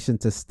invitation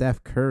to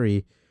Steph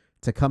Curry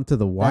to come to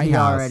the White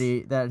House.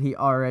 That he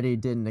already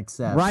didn't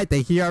accept. Right,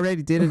 that he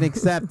already didn't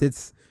accept.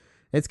 It's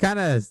kind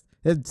of,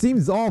 it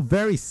seems all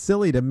very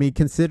silly to me,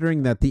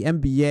 considering that the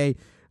NBA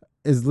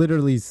is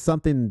literally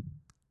something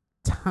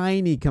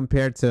tiny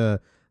compared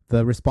to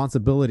the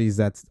responsibilities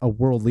that a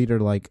world leader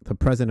like the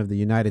President of the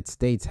United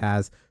States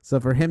has. So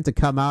for him to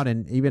come out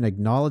and even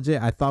acknowledge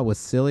it, I thought was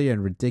silly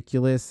and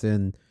ridiculous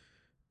and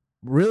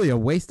really a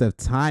waste of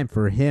time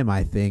for him,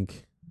 I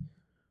think.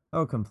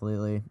 Oh,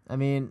 completely. I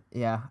mean,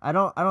 yeah, I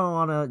don't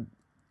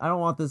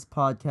want this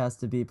podcast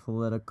to be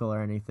political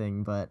or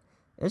anything, but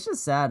it's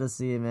just sad to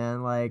see,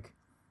 man. Like,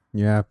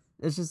 yeah.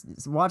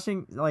 It's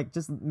watching, like,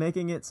 just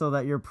making it so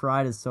that your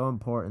pride is so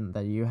important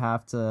that you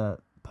have to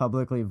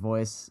publicly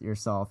voice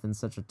yourself in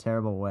such a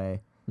terrible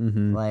way.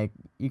 Mm-hmm. Like,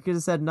 you could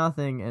have said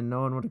nothing and no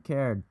one would have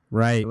cared.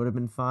 Right. It would have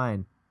been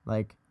fine.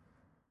 Like,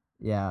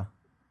 yeah,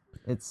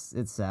 it's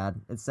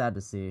sad. It's sad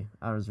to see.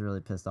 I was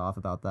really pissed off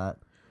about that.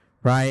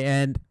 Right,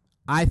 and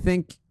I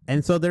think,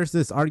 and so there's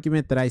this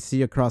argument that I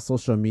see across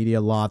social media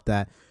a lot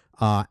that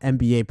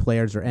NBA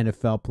players or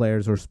NFL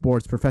players or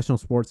professional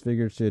sports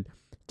figures should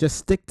just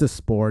stick to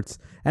sports.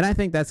 And I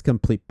think that's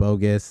complete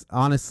bogus.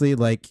 Honestly,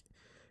 like,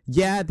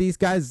 yeah, these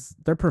guys,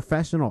 they're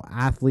professional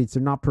athletes.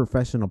 They're not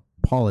professional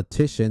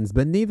politicians,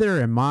 but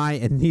neither am I,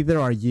 and neither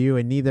are you,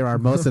 and neither are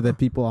most of the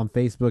people on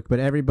Facebook. But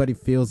everybody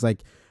feels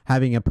like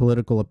having a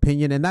political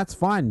opinion, and that's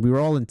fine. We were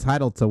all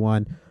entitled to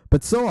one,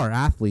 but so are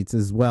athletes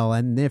as well.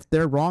 And if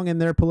they're wrong in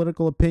their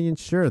political opinion,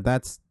 sure,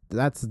 that's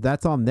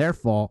on their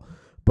fault.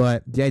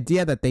 But the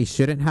idea that they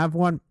shouldn't have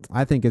one,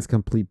 I think is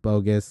complete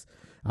bogus.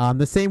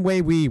 The same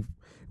way we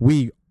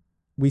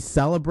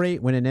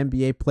celebrate when an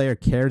NBA player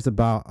cares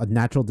about a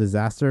natural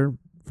disaster.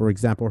 For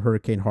example,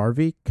 Hurricane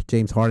Harvey.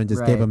 James Harden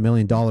just gave $1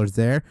 million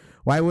there.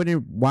 Why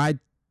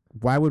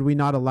would we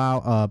not allow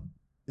a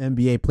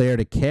NBA player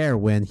to care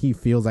when he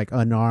feels like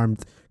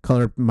unarmed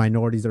colored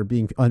minorities are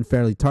being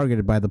unfairly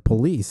targeted by the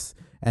police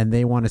and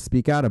they want to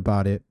speak out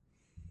about it?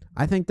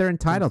 I think they're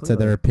entitled to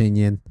their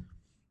opinion.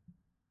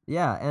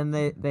 Yeah, and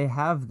they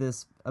have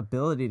this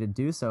ability to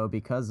do so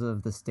because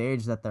of the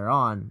stage that they're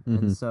on.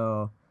 Mm-hmm. And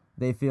so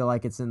they feel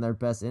like it's in their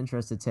best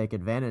interest to take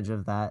advantage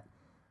of that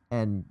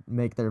and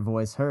make their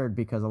voice heard,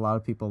 because a lot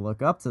of people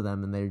look up to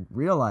them and they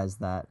realize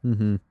that.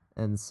 Mm-hmm.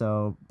 And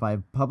so by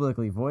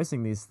publicly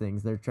voicing these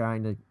things, they're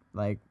trying to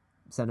like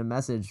send a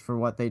message for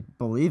what they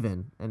believe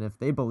in. And if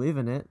they believe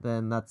in it,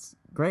 then that's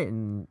great,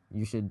 and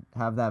you should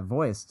have that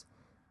voiced.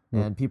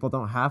 Mm-hmm. And people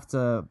don't have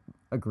to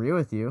agree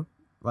with you.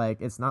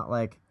 Like, it's not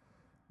like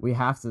we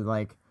have to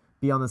like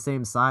be on the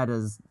same side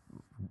as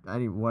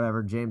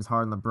James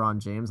Harden, LeBron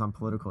James on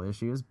political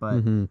issues, but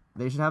mm-hmm.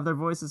 they should have their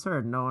voices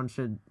heard. No one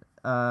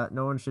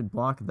should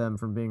block them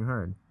from being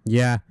heard.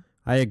 Yeah,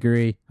 I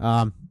agree.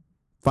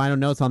 final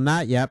notes on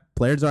that. Yep,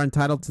 players are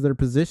entitled to their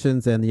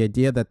positions, and the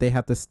idea that they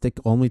have to stick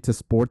only to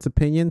sports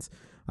opinions,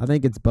 I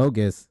think it's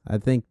bogus. I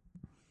think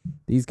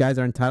these guys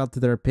are entitled to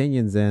their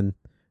opinions, and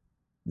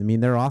I mean,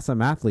 they're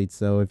awesome athletes.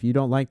 So if you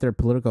don't like their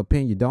political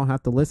opinion, you don't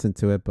have to listen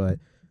to it. But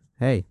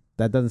hey,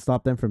 that doesn't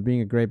stop them from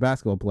being a great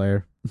basketball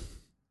player.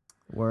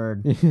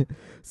 Word.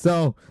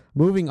 So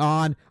moving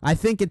on, I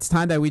think it's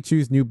time that we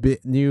choose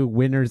new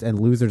winners and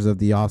losers of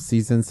the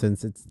offseason,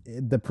 since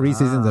the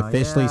preseason's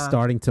officially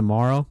starting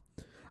tomorrow.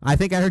 I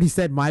think I already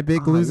said my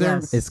big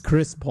loser is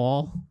Chris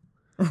Paul.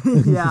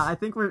 Yeah, I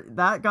think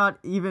that got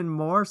even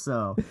more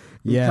so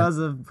because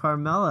of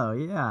Carmelo.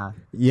 Yeah.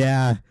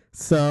 Yeah.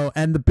 So,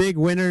 and the big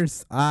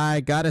winners,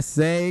 I gotta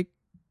say,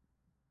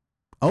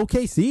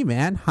 OKC,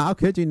 man. How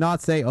could you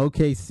not say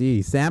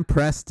OKC? Sam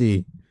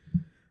Presti,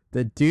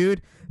 the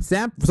dude.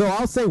 So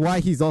I'll say why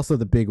he's also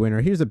the big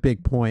winner. Here's a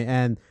big point,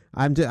 and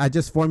I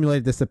just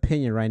formulated this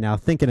opinion right now,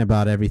 thinking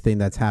about everything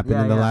that's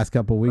happened in the last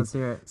couple of weeks. Let's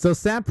hear it. So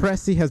Sam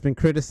Presti has been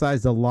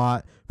criticized a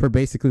lot for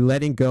basically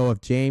letting go of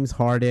James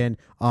Harden,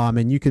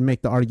 and you can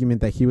make the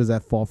argument that he was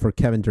at fault for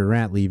Kevin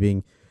Durant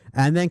leaving,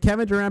 and then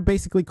Kevin Durant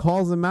basically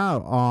calls him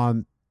out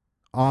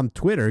on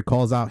Twitter. He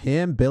calls out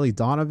him, Billy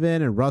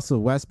Donovan, and Russell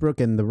Westbrook,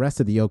 and the rest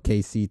of the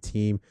OKC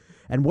team.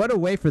 And what a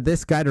way for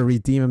this guy to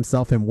redeem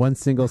himself in one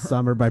single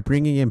summer by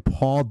bringing in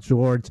Paul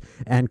George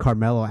and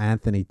Carmelo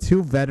Anthony,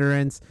 two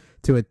veterans,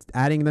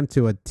 adding them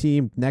to a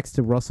team next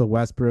to Russell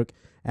Westbrook.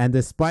 And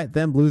despite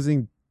them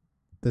losing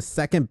the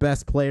second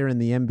best player in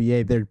the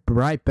NBA, they're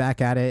right back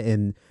at it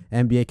in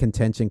NBA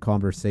contention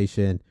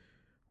conversation.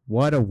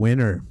 What a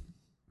winner.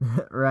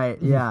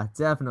 Right. Yeah,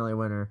 definitely a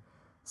winner.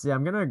 See,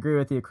 I'm going to agree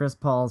with you. Chris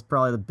Paul is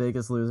probably the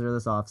biggest loser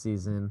this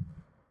offseason.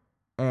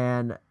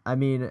 And, I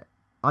mean,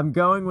 I'm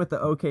going with the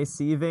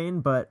OKC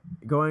vein, but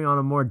going on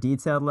a more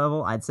detailed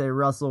level, I'd say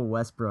Russell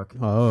Westbrook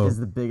is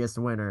the biggest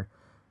winner.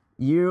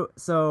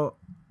 So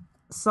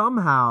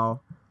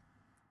somehow,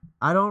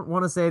 I don't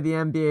want to say the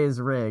NBA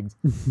is rigged,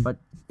 but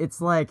it's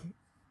like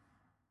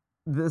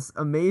this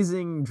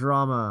amazing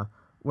drama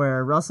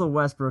where Russell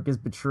Westbrook is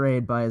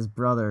betrayed by his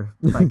brother,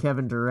 by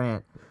Kevin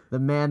Durant, the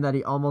man that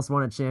he almost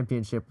won a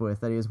championship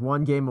with, that he was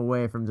one game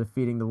away from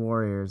defeating the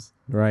Warriors.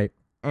 Right.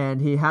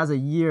 And he has a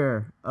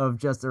year of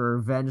just a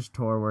revenge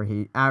tour where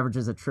he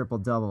averages a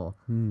triple-double.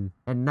 And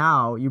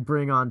now you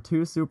bring on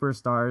two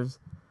superstars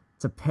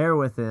to pair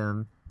with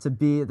him to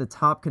be the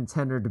top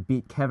contender to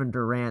beat Kevin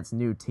Durant's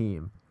new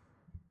team.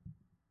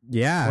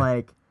 Yeah.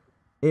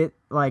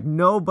 Like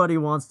nobody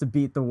wants to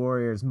beat the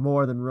Warriors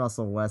more than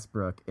Russell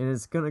Westbrook. And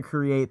it's going to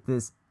create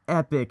this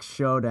epic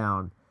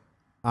showdown.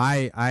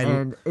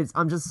 I'm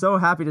just so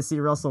happy to see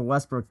Russell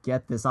Westbrook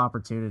get this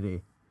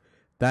opportunity.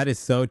 That is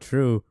so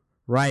true.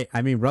 Right.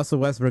 I mean, Russell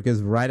Westbrook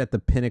is right at the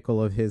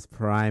pinnacle of his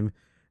prime.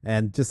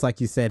 And just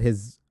like you said,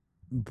 his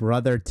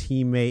brother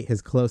teammate,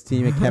 his close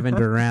teammate, Kevin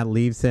Durant,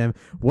 leaves him.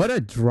 What a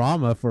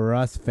drama for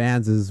us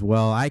fans as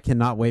well. I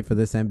cannot wait for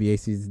this NBA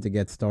season to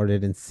get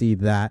started and see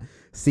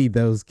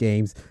those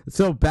games.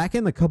 So back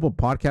in a couple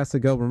podcasts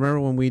ago, remember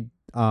when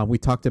we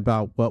talked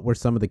about what were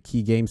some of the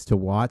key games to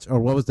watch, or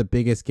what was the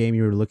biggest game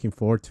you were looking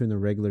forward to in the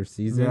regular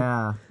season?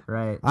 Yeah,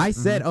 right. I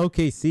said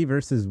OKC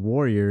versus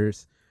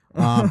Warriors.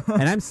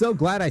 And I'm so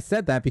glad I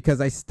said that, because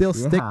I still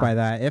stick by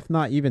that, if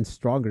not even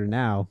stronger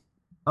now.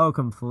 Oh,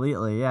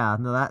 completely. Yeah.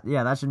 No,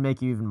 that should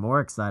make you even more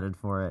excited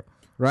for it.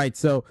 Right.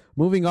 So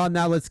moving on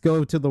now, let's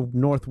go to the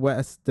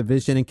Northwest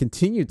Division and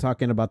continue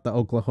talking about the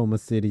Oklahoma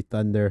City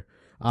Thunder.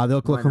 The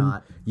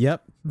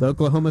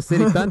Oklahoma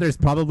City Thunder is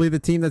probably the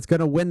team that's going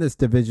to win this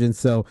division.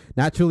 So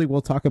naturally,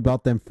 we'll talk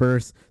about them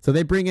first. So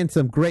they bring in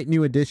some great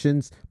new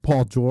additions: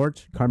 Paul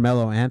George,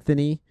 Carmelo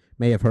Anthony,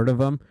 may have heard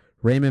of him,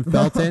 Raymond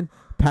Felton,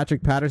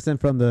 Patrick Patterson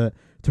from the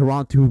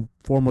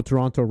former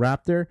Toronto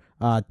Raptor,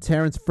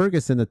 Terrence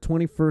Ferguson, the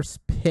 21st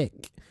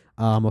pick,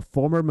 a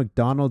former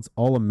McDonald's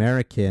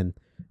All-American.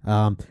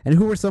 And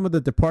who were some of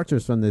the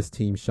departures from this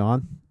team,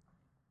 Sean?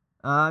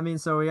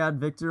 So we had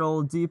Victor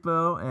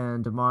Oladipo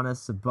and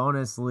Domantas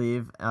Sabonis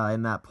leave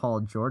in that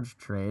Paul George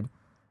trade.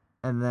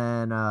 And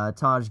then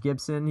Taj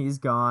Gibson, he's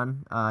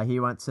gone. He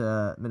went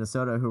to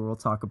Minnesota, who we'll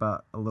talk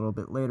about a little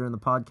bit later in the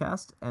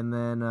podcast. And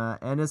then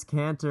Enes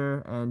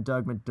Kanter and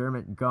Doug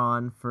McDermott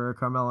gone for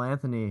Carmelo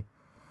Anthony.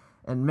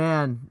 And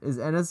man, is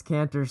Enes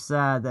Kanter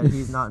sad that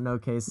he's not in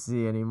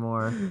OKC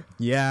anymore.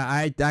 Yeah,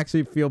 I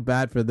actually feel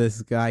bad for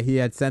this guy. He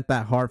had sent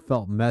that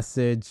heartfelt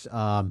message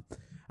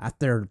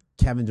after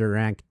Kevin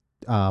Durant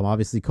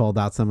obviously called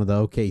out some of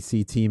the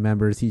OKC team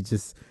members. He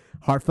just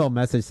heartfelt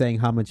message saying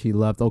how much he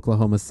loved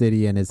Oklahoma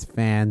City and his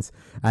fans.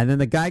 And then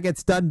the guy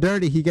gets done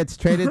dirty. He gets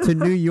traded to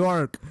New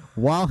York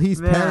while he's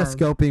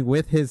periscoping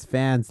with his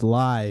fans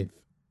live.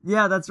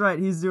 Yeah, that's right.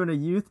 He's doing a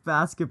youth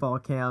basketball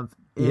camp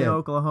in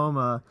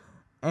Oklahoma.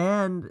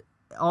 And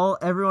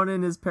everyone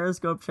in his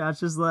Periscope chat's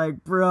just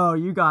like, bro,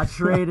 you got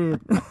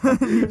traded.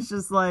 He's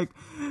just like,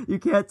 you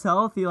can't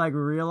tell if he like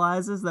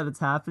realizes that it's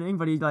happening,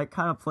 but he like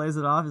kind of plays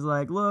it off. He's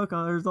like, look,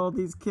 there's all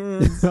these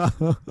kids.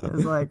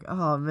 It's like,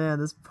 oh man,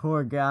 this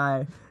poor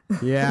guy.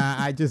 Yeah,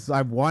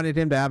 I wanted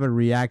him to have a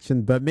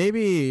reaction, but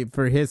maybe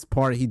for his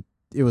part,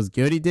 it was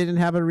good he didn't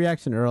have a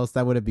reaction, or else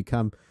that would have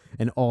become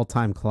an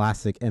all-time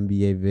classic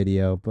NBA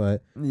video.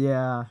 But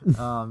yeah,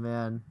 oh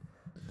man.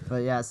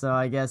 But yeah, so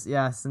I guess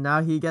so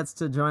now he gets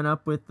to join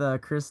up with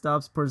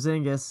Kristaps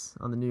Porzingis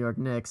on the New York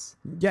Knicks.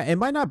 yeah, it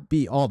might not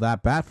be all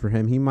that bad for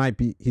him.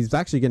 He's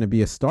actually going to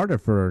be a starter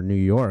for New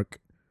York,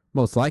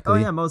 most likely. Oh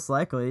yeah, most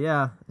likely.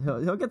 Yeah,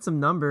 he'll get some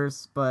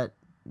numbers, but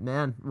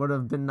man, would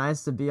have been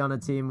nice to be on a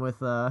team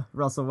with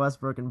Russell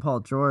Westbrook and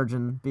Paul George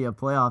and be a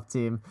playoff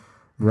team.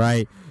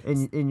 Right.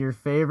 In your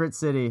favorite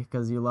city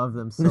because you love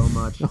them so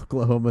much.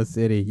 Oklahoma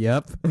City.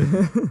 Yep.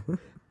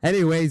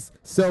 Anyways,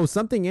 so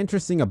something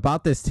interesting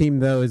about this team,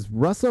 though, is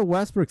Russell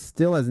Westbrook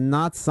still has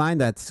not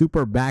signed that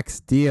super max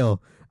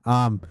deal.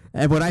 And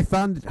what I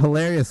found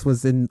hilarious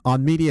was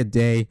on Media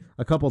Day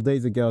a couple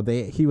days ago,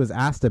 he was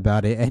asked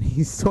about it, and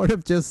he sort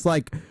of just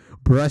like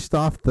brushed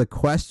off the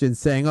question,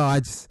 saying, "Oh,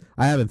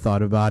 I haven't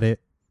thought about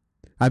it.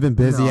 I've been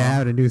busy. I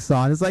have a new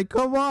song." It's like,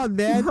 come on,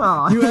 man.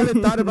 No. You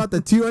haven't thought about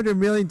the $200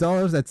 million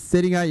that's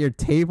sitting at your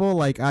table,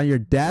 like on your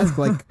desk,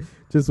 like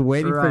just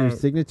waiting for your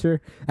signature.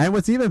 And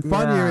what's even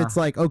funnier, it's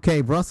like,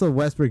 okay, Russell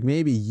Westbrook,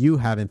 maybe you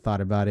haven't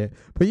thought about it,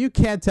 but you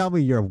can't tell me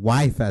your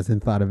wife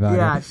hasn't thought about it.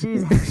 Yeah,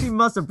 she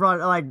must have brought,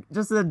 like,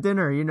 just at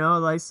dinner,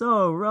 like,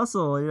 so,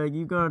 Russell,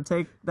 you going to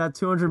take that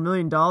 $200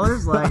 million?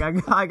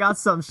 Like, I got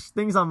some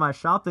things on my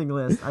shopping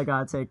list I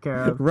got to take care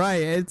of.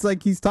 Right. It's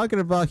like he's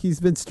talking about he's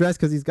been stressed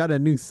because he's got a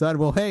new son.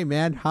 Well, hey,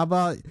 man, how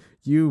about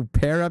you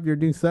pair up your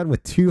new son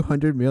with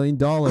 $200 million?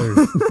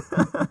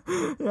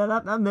 Yeah,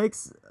 that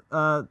makes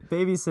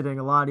babysitting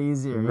a lot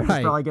easier. You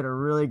can probably get a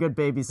really good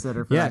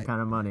babysitter for that kind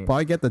of money.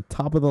 Probably get the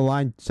top of the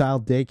line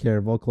child daycare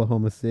of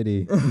Oklahoma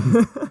City.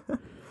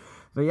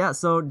 But yeah,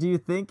 so do you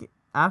think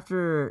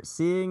after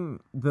seeing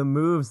the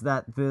moves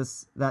that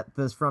this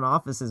front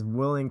office is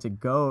willing to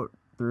go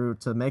through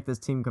to make this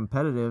team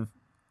competitive,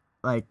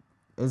 like,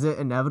 is it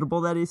inevitable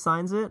that he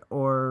signs it,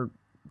 or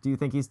do you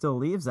think he still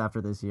leaves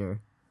after this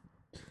year?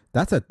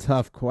 That's a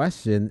tough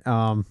question.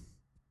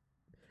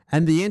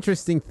 And the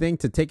interesting thing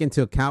to take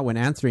into account when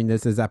answering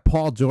this is that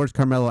Paul George,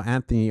 Carmelo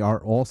Anthony are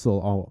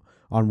also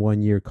on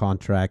 1-year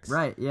contracts.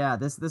 Right, yeah.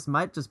 This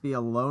might just be a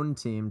loan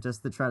team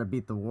just to try to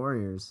beat the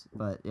Warriors.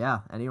 But yeah,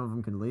 any of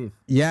them can leave.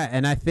 Yeah,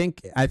 and I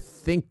think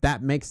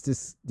that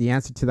makes the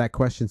answer to that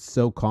question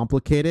so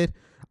complicated.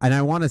 And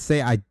I want to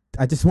say I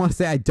just want to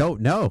say I don't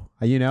know.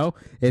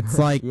 It's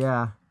like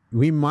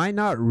we might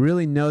not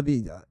really know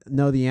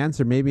the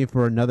answer maybe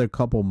for another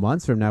couple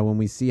months from now when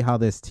we see how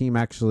this team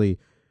actually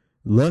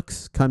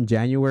looks come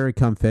January,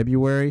 come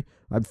February.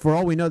 For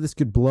all we know, this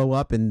could blow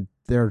up and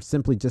they're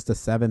simply just a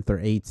 7th or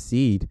 8th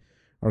seed,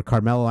 or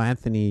Carmelo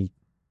Anthony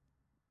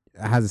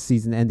has a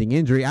season-ending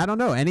injury. I don't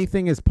know.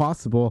 Anything is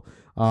possible.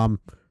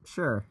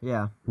 Sure,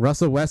 yeah.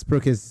 Russell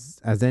Westbrook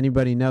is, as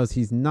anybody knows,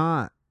 he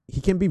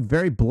can be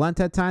very blunt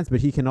at times,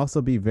 but he can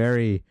also be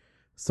very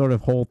sort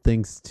of hold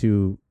things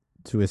to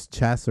his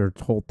chest or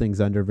hold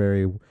things under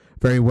very,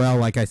 very well.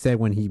 Like I said,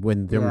 when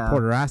the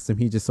reporter asked him,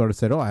 he just sort of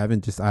said, "Oh, I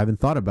haven't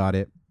thought about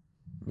it."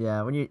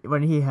 Yeah,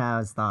 when he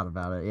has thought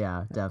about it,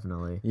 yeah,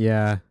 definitely.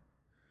 Yeah.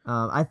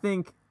 I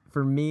think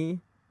for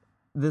me,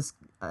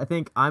 I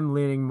think I'm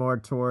leaning more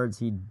towards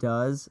he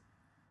does,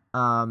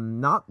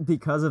 not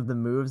because of the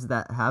moves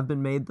that have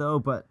been made though,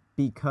 but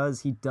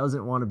because he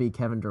doesn't want to be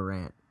Kevin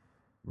Durant.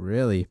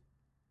 Really?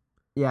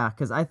 Yeah,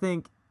 because I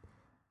think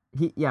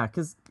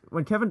because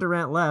when Kevin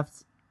Durant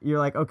left, you're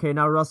like, okay,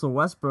 now Russell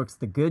Westbrook's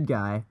the good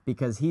guy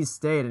because he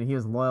stayed and he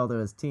was loyal to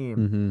his team.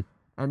 Mm-hmm.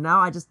 And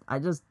now I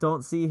just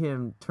don't see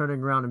him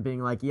turning around and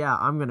being like, yeah,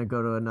 I'm going to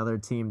go to another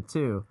team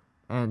too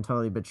and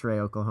totally betray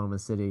Oklahoma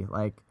City.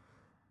 Like,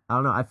 I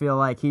don't know. I feel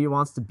like he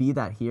wants to be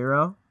that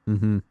hero.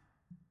 Mm-hmm.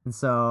 And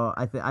so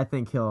I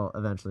think he'll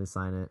eventually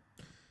sign it.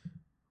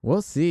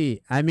 We'll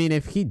see. I mean,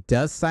 if he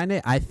does sign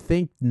it, I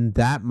think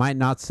that might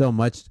not so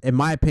much. In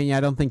my opinion,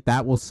 I don't think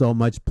that will so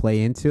much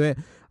play into it.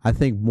 I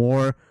think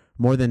more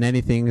than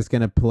anything is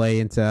going to play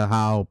into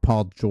how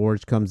Paul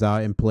George comes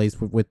out and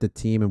plays with the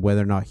team and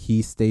whether or not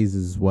he stays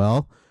as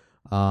well.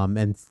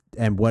 And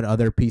what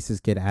other pieces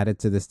get added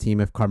to this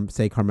team if,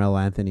 say, Carmelo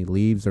Anthony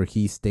leaves or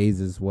he stays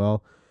as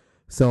well.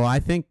 So I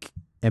think,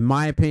 in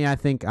my opinion,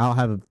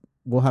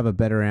 we'll have a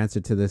better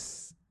answer to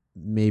this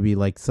maybe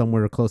like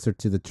somewhere closer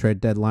to the trade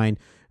deadline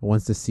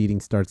once the seeding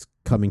starts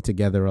coming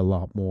together a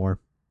lot more.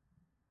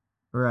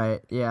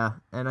 Right, yeah.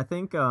 And I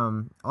think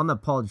on the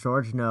Paul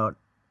George note,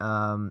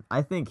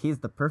 I think he's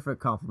the perfect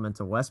complement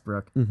to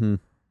Westbrook. Mm-hmm.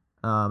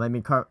 I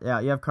mean,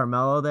 you have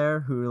Carmelo there,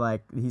 who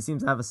he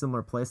seems to have a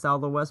similar play style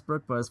to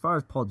Westbrook. But as far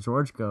as Paul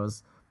George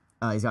goes,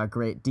 he's got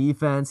great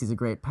defense. He's a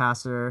great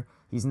passer.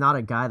 He's not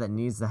a guy that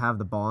needs to have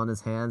the ball in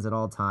his hands at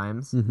all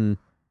times. Mm-hmm.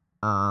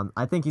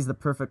 I think he's the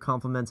perfect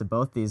complement to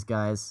both these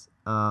guys.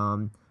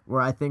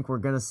 Where I think we're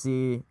gonna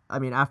see, I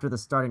mean, after the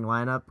starting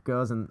lineup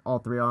goes and all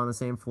three are on the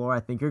same floor, I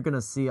think you're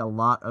gonna see a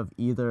lot of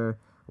either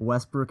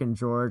Westbrook and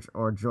George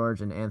or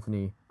George and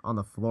Anthony on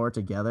the floor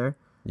together.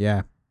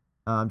 Yeah.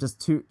 Just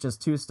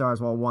two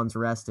stars while one's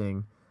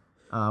resting,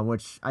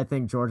 which I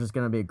think George is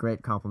going to be a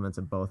great complement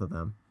to both of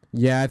them.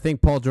 Yeah, I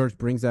think Paul George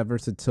brings that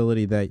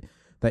versatility that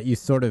that you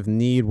sort of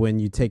need when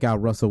you take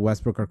out Russell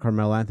Westbrook or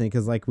Carmelo Anthony,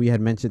 because like we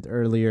had mentioned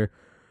earlier,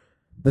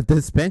 that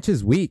this bench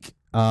is weak.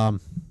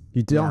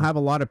 You don't have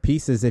a lot of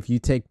pieces if you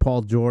take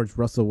Paul George,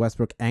 Russell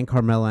Westbrook, and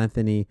Carmelo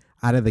Anthony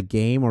out of the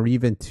game, or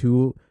even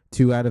two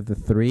out of the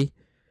three.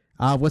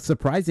 What's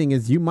surprising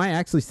is you might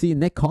actually see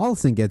Nick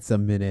Collison get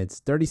some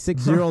minutes.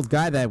 36-year-old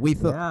guy that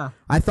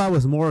I thought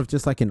was more of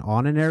just like an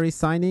honorary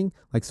signing,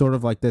 like sort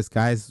of like this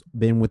guy's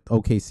been with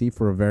OKC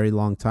for a very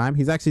long time.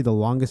 He's actually the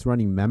longest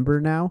running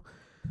member now.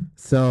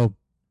 So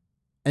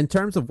in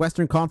terms of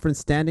Western Conference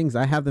standings,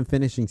 I have them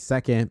finishing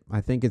second.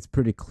 I think it's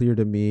pretty clear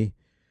to me.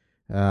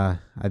 I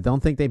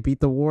don't think they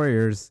beat the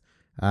Warriors,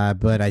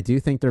 but I do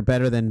think they're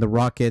better than the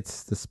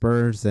Rockets, the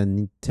Spurs,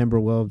 and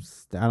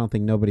Timberwolves. I don't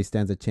think nobody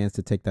stands a chance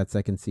to take that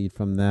second seed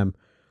from them.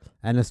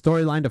 And a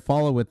storyline to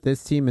follow with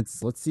this team,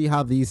 let's see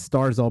how these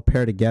stars all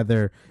pair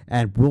together.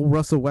 And will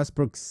Russell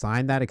Westbrook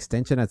sign that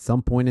extension at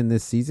some point in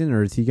this season,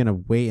 or is he going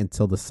to wait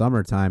until the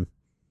summertime?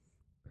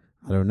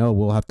 I don't know.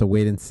 We'll have to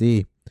wait and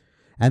see.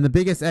 And the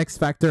biggest X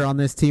factor on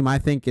this team, I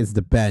think, is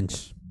the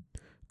bench.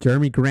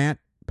 Jeremy Grant,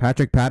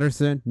 Patrick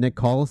Patterson, Nick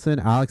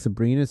Collison, Alex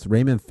Abrinas,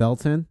 Raymond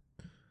Felton.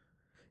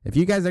 If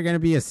you guys are going to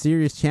be a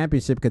serious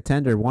championship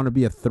contender, want to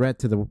be a threat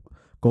to the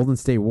Golden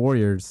State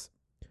Warriors,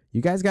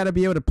 you guys got to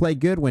be able to play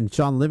good when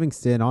Sean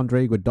Livingston,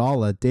 Andre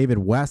Iguodala, David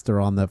West are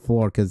on the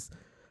floor, because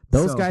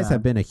those guys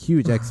have been a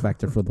huge X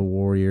factor for the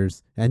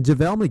Warriors. And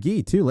JaVale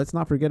McGee, too. Let's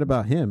not forget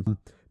about him.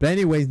 But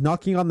anyways,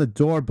 knocking on the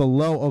door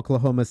below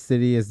Oklahoma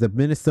City is the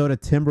Minnesota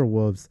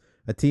Timberwolves,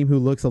 a team who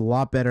looks a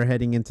lot better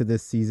heading into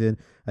this season,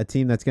 a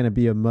team that's going to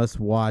be a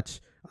must-watch.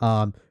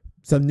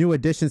 Some new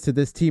additions to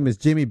this team is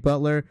Jimmy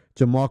Butler,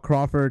 Jamal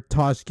Crawford,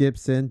 Taj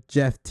Gibson,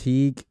 Jeff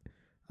Teague.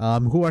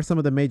 Who are some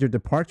of the major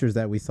departures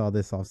that we saw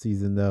this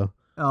offseason, though?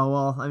 Oh,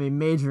 well, I mean,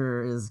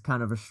 major is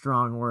kind of a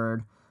strong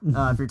word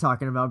if you're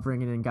talking about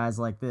bringing in guys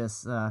like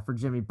this. For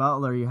Jimmy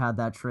Butler, you had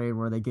that trade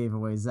where they gave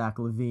away Zach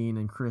LaVine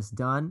and Chris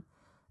Dunn,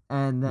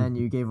 and then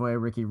you gave away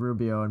Ricky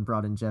Rubio and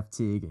brought in Jeff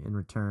Teague in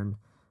return.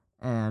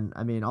 And,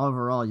 I mean,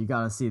 overall, you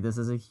got to see this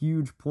as a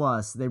huge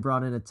plus. They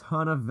brought in a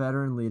ton of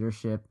veteran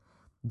leadership,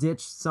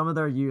 ditched some of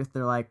their youth.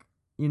 They're like,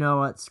 you know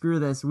what, screw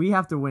this. We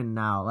have to win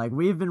now. Like,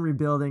 we've been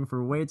rebuilding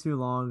for way too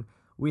long.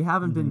 We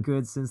haven't been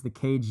good since the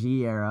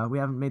KG era. We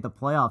haven't made the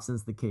playoffs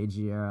since the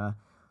KG era.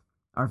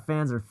 Our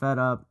fans are fed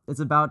up. It's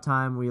about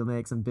time we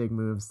make some big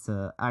moves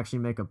to actually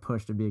make a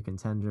push to be a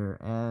contender.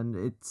 And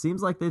it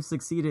seems like they've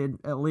succeeded,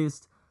 at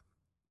least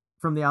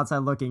from the outside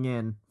looking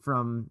in,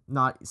 from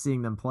not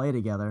seeing them play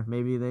together.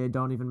 Maybe they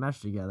don't even mesh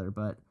together,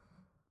 but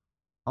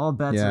all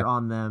bets are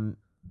on them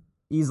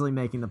easily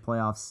making the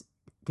playoffs,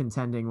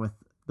 contending with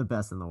the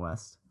best in the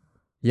West.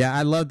 Yeah,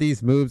 I love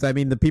these moves. I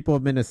mean, the people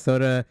of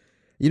Minnesota,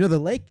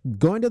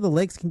 going to the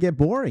lakes can get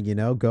boring,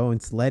 going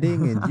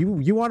sledding,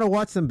 and you want to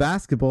watch some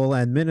basketball,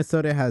 and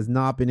Minnesota has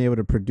not been able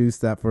to produce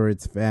that for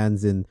its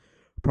fans in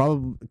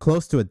probably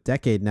close to a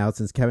decade now,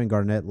 since Kevin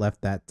Garnett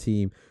left that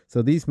team.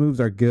 So these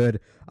moves are good.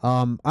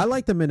 I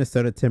like the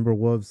Minnesota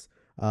Timberwolves.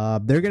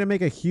 They're going to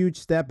make a huge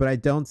step, but I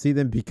don't see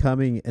them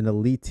becoming an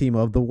elite team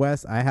of the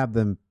West. I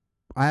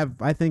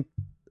think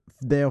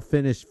they'll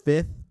finish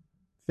fifth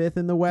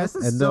in the West.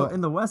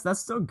 In the West, that's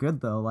still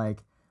good though.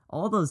 Like,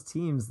 all those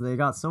teams, they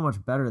got so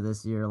much better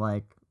this year.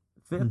 Like,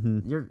 fifth,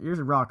 you're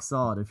rock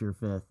solid if you're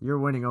fifth. You're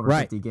winning over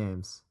 50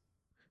 games.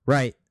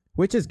 Right.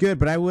 Which is good,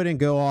 but I wouldn't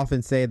go off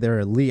and say they're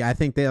elite. I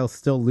think they'll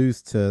still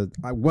lose to,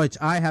 which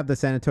I have the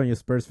San Antonio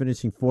Spurs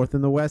finishing fourth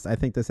in the West. I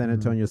think the San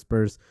Antonio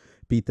Spurs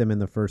beat them in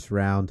the first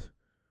round.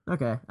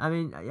 Okay. I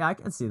mean, yeah, I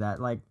can see that.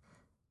 Like,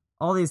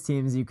 all these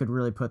teams, you could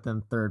really put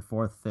them third,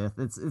 fourth, fifth.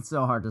 It's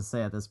so hard to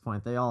say at this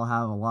point. They all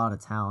have a lot of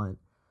talent.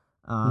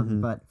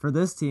 But for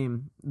this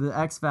team, the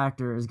X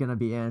factor is going to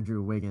be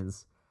Andrew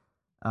Wiggins.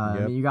 I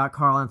mean, you got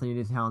Karl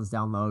Anthony Towns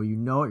down low. You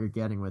know what you're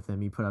getting with him.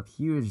 He put up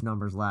huge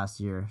numbers last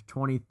year,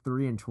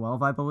 23 and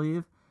 12, I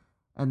believe.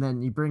 And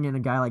then you bring in a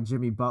guy like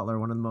Jimmy Butler,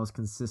 one of the most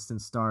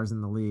consistent stars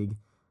in the league.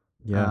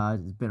 Yeah,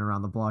 he's been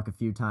around the block a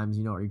few times.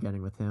 You know what you're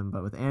getting with him.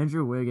 But with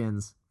Andrew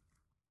Wiggins,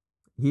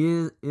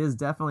 he is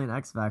definitely an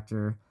X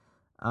factor.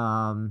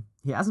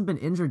 He hasn't been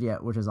injured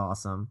yet, which is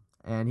awesome.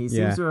 And he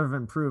seems to have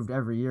improved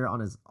every year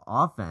on his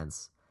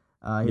offense.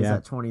 He's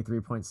at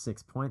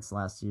 23.6 points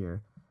last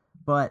year.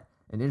 But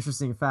an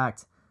interesting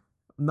fact,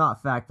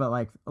 but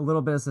like a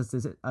little bit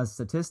of a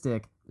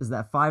statistic, is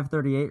that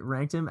 538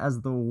 ranked him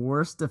as the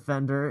worst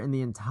defender in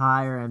the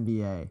entire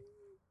NBA.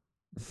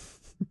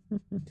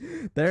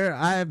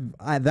 I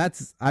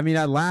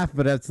laugh,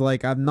 but it's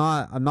like I'm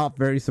not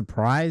very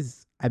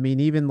surprised. I mean,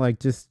 even like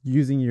just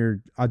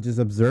just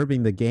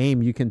observing the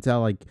game, you can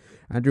tell like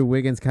Andrew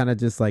Wiggins kind of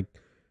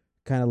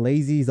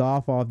lazies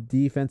off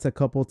defense a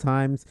couple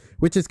times,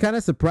 which is kind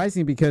of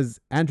surprising because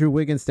Andrew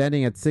Wiggins,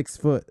 standing at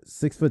 6'6",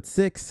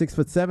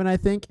 6'7", I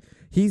think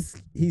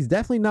he's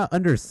definitely not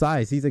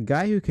undersized. He's a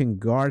guy who can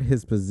guard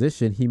his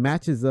position. He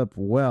matches up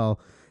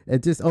well.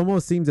 It just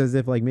almost seems as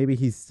if like maybe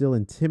he's still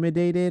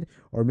intimidated,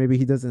 or maybe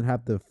he doesn't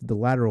have the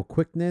lateral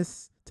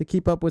quickness to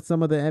keep up with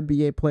some of the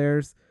NBA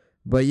players.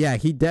 But yeah,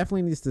 he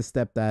definitely needs to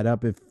step that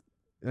up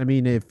I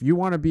mean, if you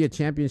want to be a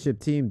championship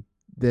team,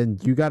 then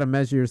you got to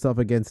measure yourself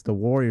against the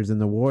Warriors,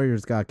 and the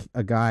Warriors got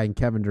a guy in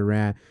Kevin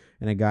Durant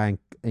and a guy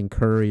in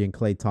Curry and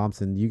Klay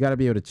Thompson. You got to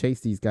be able to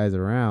chase these guys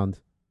around.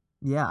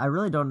 Yeah, I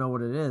really don't know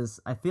what it is.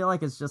 I feel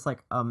like it's just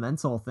like a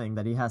mental thing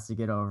that he has to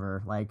get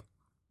over. Like,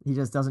 he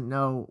just doesn't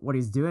know what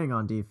he's doing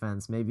on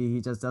defense. Maybe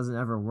he just doesn't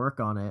ever work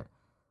on it.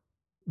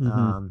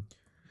 Mm-hmm.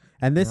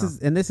 And this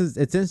is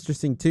it's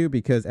interesting too,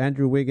 because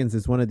Andrew Wiggins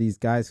is one of these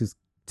guys who's,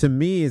 to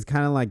me, is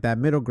kind of like that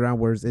middle ground.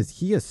 Where is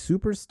he a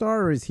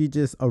superstar, or is he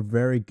just a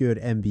very good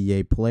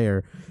NBA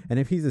player? And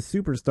if he's a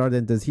superstar,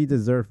 then does he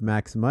deserve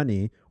max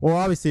money? Well,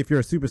 obviously, if you're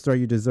a superstar,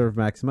 you deserve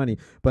max money.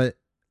 But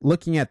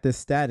looking at this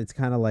stat, it's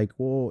kind of like,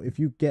 well, if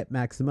you get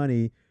max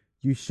money,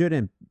 you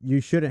shouldn't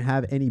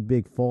have any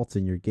big faults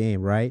in your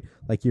game, right?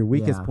 Like, your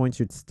weakest point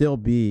should still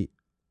be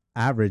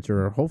average,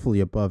 or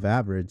hopefully above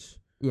average.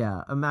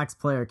 Yeah, a max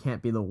player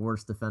can't be the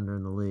worst defender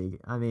in the league.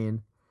 I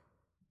mean,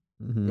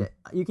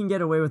 you can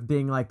get away with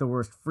being like the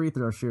worst free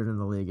throw shooter in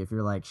the league. If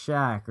you're like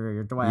Shaq or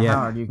you're Dwight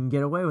Howard, you can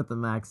get away with the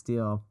max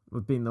deal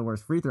with being the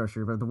worst free throw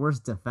shooter. But the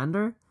worst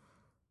defender,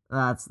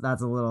 that's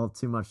a little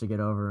too much to get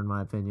over, in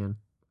my opinion.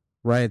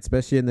 Right,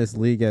 especially in this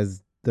league,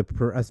 as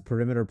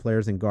perimeter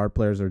players and guard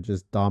players are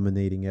just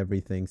dominating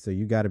everything. So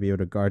you got to be able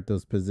to guard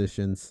those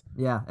positions.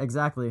 Yeah,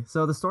 exactly.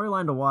 So the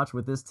storyline to watch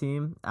with this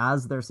team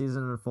as their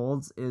season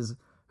unfolds is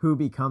who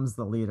becomes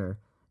the leader.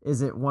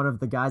 Is it one of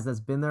the guys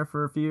that's been there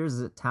for a few years?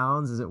 Is it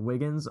Towns? Is it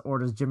Wiggins? Or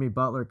does Jimmy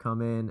Butler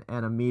come in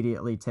and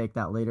immediately take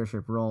that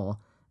leadership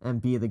role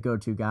and be the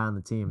go-to guy on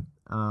the team?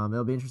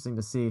 It'll be interesting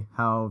to see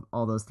how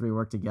all those three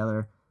work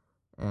together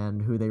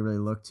and who they really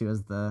look to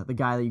as the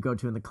guy that you go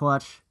to in the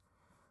clutch,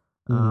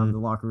 the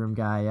locker room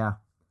guy, yeah.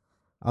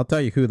 I'll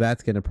tell you who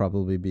that's going to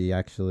probably be,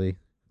 actually.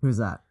 Who's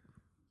that?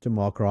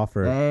 Jamal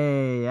Crawford.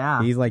 Hey,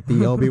 yeah. He's like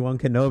the Obi-Wan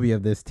Kenobi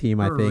of this team,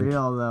 I think. For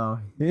real, though.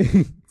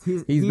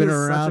 He's been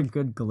around. Such a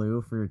good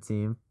glue for your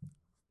team.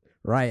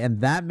 Right,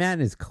 and that man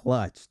is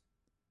clutch.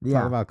 Yeah.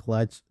 Talk about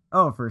clutch.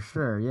 Oh, for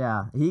sure,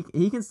 yeah.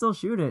 He can still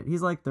shoot it.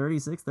 He's like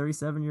 36,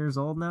 37 years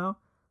old now.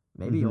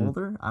 Maybe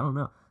older. I don't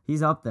know.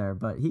 He's up there,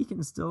 but he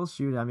can still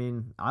shoot. I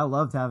mean, I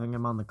loved having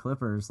him on the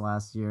Clippers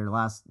last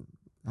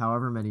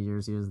however many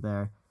years he was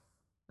there.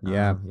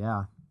 Yeah.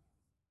 Yeah.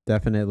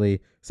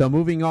 Definitely. So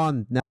moving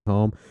on now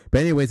home.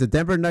 But anyways, the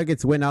Denver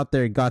Nuggets went out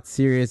there and got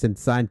serious and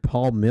signed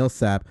Paul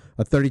Millsap,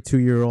 a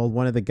 32-year-old,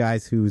 one of the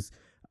guys who's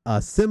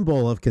a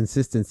symbol of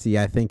consistency,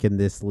 I think, in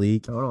this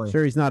league. Totally.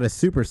 Sure, he's not a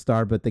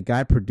superstar, but the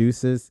guy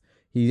produces.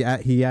 He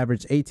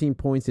averaged 18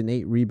 points and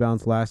 8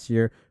 rebounds last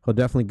year. He'll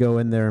definitely go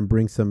in there and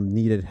bring some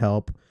needed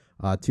help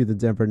to the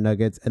Denver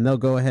Nuggets, and they'll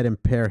go ahead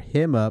and pair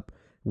him up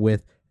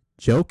with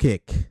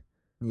Jokic.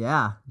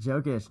 Yeah,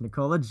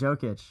 Nikola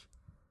Jokic.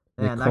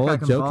 Man, Nikola that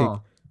guy can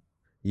ball.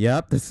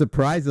 Yep, the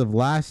surprise of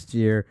last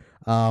year.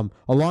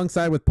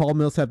 Alongside with Paul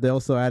Millsap, they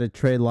also added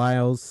Trey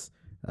Lyles.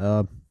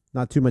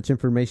 Not too much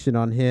information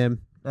on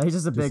him. Yeah, he's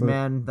just a big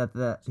man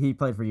that he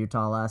played for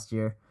Utah last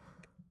year.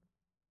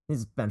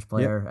 He's a bench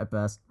player at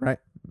best. Right.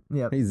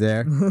 Yep. He's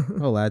there.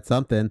 Oh, that's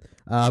something.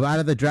 Out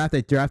of the draft,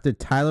 they drafted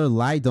Tyler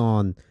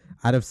Lydon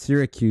out of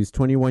Syracuse,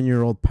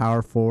 21-year-old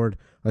power forward,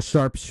 a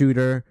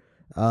sharpshooter.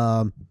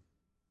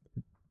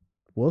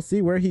 We'll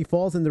see where he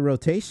falls in the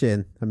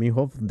rotation. I mean,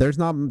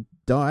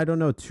 I don't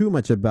know too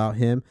much about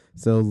him,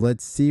 so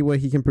let's see what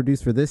he can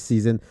produce for this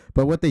season.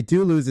 But what they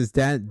do lose is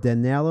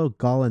Danilo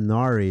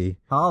Gallinari,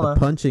 the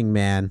punching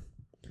man.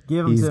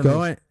 Give him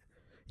to me.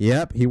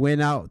 Yep, he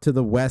went out to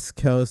the West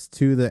Coast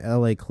to the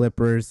LA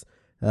Clippers.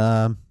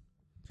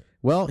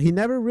 Well, he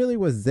never really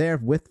was there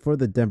for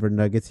the Denver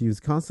Nuggets. He was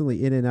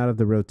constantly in and out of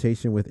the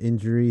rotation with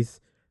injuries.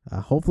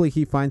 Hopefully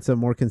he finds some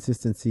more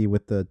consistency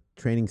with the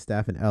training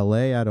staff in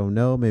LA. I don't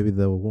know. Maybe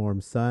the warm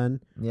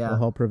sun will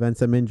help prevent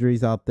some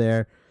injuries out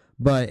there.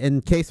 But in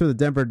case for the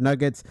Denver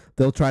Nuggets,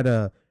 they'll try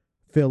to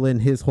fill in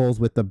his holes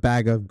with the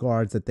bag of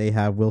guards that they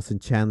have, Wilson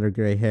Chandler,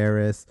 Gray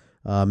Harris,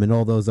 and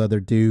all those other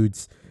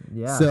dudes.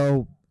 Yeah.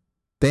 So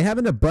they have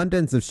an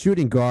abundance of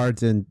shooting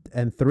guards and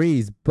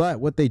threes, but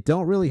what they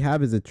don't really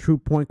have is a true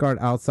point guard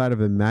outside of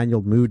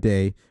Emmanuel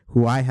Mudiay,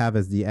 who I have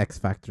as the X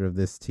factor of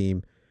this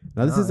team.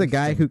 Now, this is a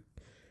guy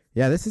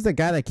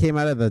that came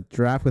out of the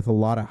draft with a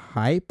lot of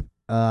hype,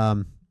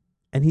 and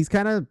he's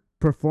kind of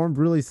performed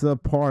really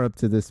subpar up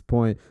to this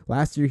point.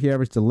 Last year, he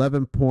averaged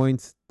 11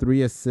 points,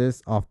 3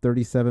 assists off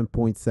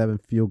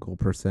 37.7 field goal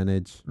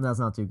percentage. That's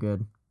not too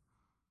good.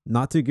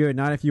 Not too good.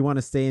 Not if you want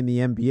to stay in the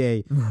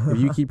NBA.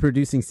 If you keep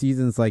producing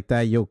seasons like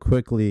that, you'll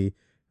quickly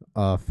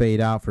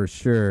fade out for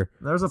sure.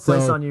 There's a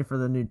place on you for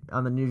the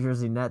New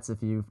Jersey Nets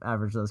if you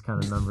average those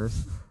kind of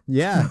numbers.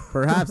 Yeah,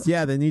 perhaps.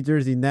 Yeah, the New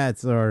Jersey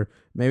Nets, or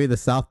maybe the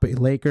South Bay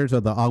Lakers, or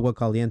the Agua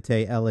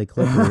Caliente LA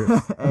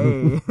Clippers.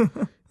 Hey.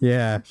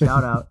 Yeah.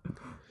 Shout out.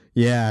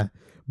 Yeah,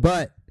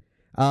 but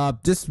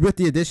just with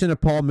the addition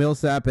of Paul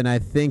Millsap, and I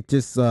think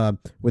just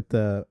with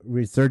the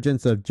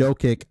resurgence of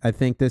Jokic, I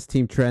think this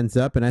team trends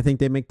up, and I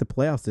think they make the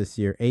playoffs this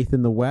year. 8th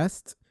in the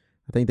West.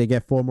 I think they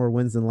get 4 more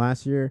wins than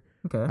last year.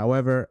 Okay.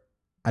 However,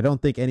 I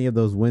don't think any of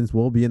those wins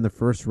will be in the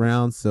first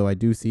round, so I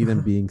do see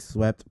them being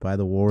swept by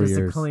the Just a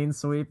Warriors. clean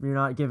sweep. You're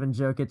not giving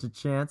Jokic a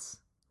chance.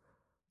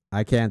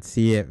 I can't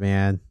see it,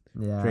 man.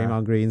 Yeah.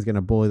 Draymond Green's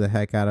gonna bully the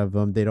heck out of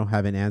them. They don't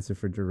have an answer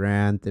for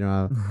Durant. They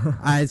don't.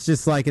 It's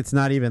just like it's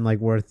not even like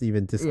worth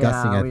even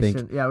discussing. I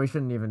think. We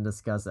shouldn't even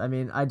discuss it. I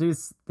mean, I do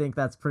think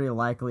that's pretty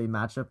likely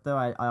matchup though.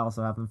 I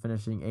also have them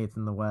finishing 8th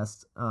in the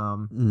West.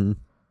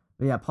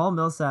 But yeah, Paul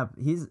Millsap,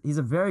 he's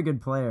a very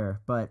good player,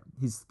 but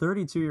he's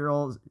 2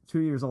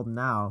 years old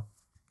now.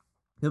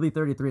 He'll be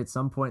 33 at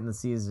some point in the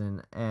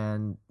season,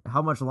 and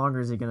how much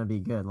longer is he going to be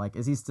good? Like,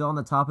 is he still on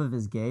the top of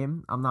his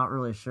game? I'm not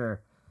really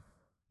sure.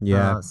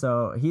 Yeah.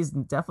 So he's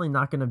definitely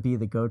not going to be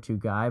the go-to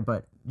guy,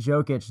 but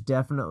Jokic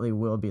definitely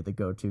will be the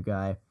go-to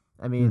guy.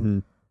 I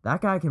mean,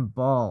 that guy can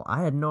ball.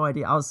 I had no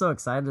idea. I was so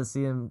excited to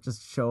see him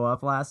just show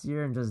up last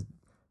year and just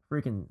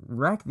freaking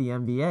wreck the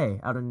NBA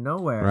out of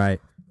nowhere. Right.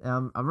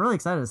 I'm really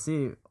excited to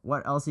see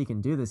what else he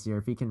can do this year,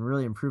 if he can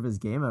really improve his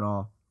game at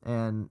all.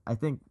 And I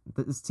think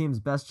this team's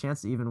best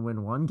chance to even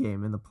win one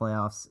game in the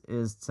playoffs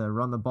is to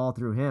run the ball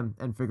through him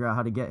and figure out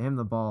how to get him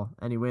the ball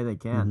any way they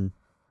can.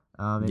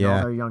 And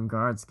all their young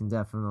guards can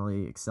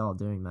definitely excel at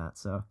doing that.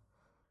 So,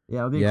 yeah,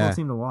 it'll be a cool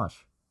team to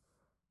watch.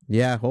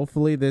 Yeah,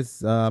 hopefully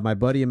this my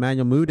buddy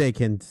Emmanuel Mude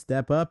can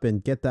step up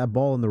and get that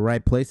ball in the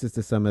right places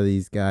to some of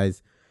these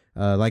guys.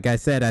 Like I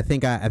said, I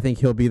think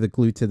he'll be the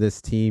glue to this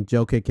team.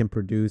 Jokic can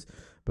produce,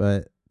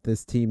 but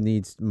this team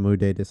needs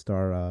Mude to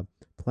start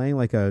playing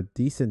like a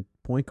decent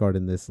point guard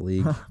in this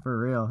league. For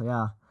real,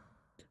 yeah.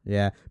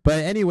 Yeah. But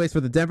anyways,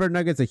 for the Denver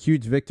Nuggets, a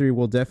huge victory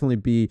will definitely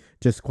be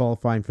just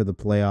qualifying for the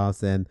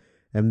playoffs and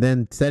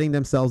then setting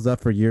themselves up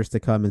for years to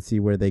come and see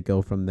where they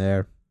go from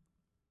there.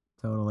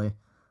 Totally.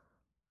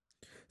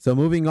 So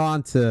moving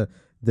on to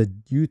the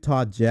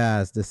Utah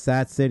Jazz, the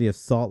sad city of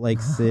Salt Lake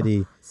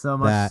City. So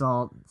much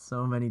salt,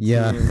 so many tears.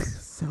 Yeah,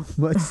 so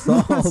much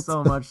salt.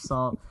 So much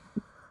salt.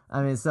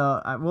 I mean,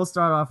 we'll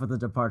start off with the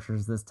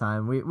departures this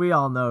time. We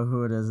all know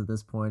who it is at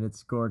this point.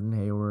 It's Gordon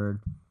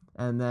Hayward.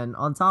 And then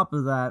on top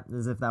of that,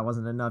 as if that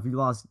wasn't enough, you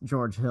lost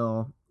George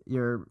Hill,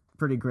 your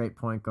pretty great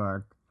point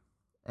guard.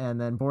 And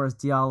then Boris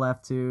Diaw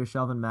left too.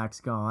 Shelvin Mack's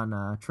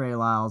gone. Trey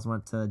Lyles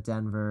went to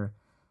Denver.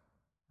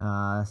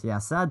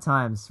 Sad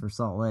times for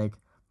Salt Lake.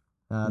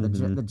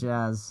 The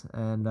Jazz.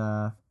 And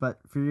but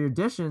for your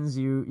additions,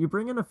 you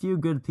bring in a few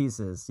good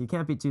pieces. You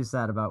can't be too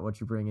sad about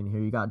what you bring in here.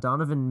 You got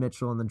Donovan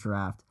Mitchell in the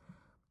draft,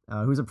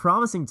 who's a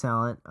promising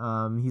talent.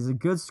 He's a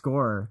good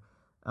scorer.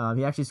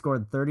 He actually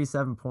scored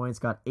 37 points,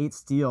 got 8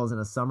 steals in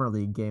a summer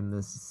league game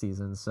this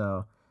season.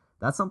 So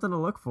that's something to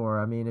look for.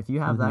 I mean, if you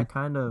have that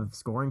kind of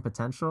scoring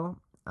potential,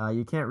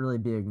 you can't really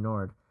be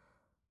ignored.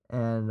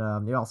 And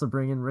you also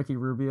bring in Ricky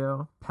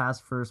Rubio,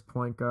 pass first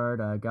point guard.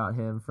 Got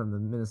him from the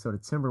Minnesota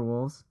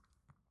Timberwolves.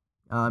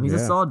 He's a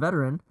solid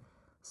veteran,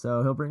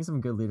 so he'll bring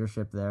some good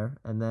leadership there.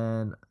 And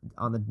then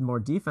on the more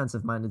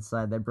defensive-minded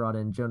side, they brought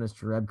in Jonas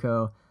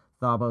Jerebko,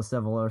 Thabo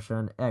Sefolosha,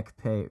 and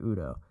Ekpe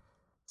Udo.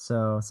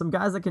 So some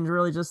guys that can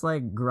really just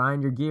like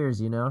grind your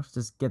gears,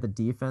 just get the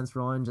defense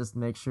rolling, just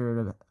make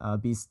sure to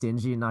be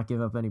stingy and not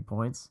give up any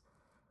points.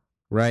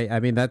 Right. I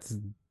mean, that's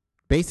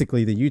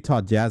basically the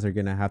Utah Jazz are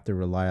going to have to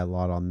rely a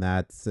lot on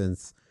that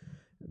since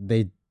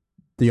the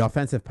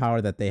offensive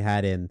power that they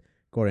had in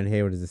Gordon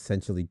Hayward is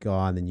essentially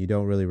gone, and you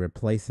don't really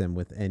replace him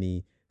with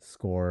any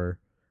scorer.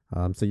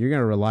 So you're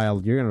gonna rely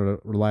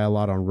a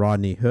lot on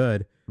Rodney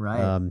Hood,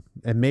 right?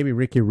 And maybe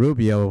Ricky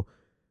Rubio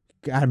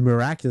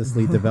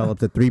miraculously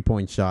developed a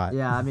 3-point shot.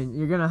 Yeah, I mean,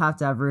 you're gonna have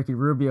to have Ricky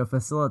Rubio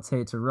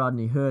facilitate to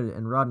Rodney Hood,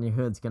 and Rodney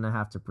Hood's gonna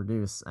have to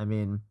produce. I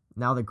mean,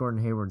 now that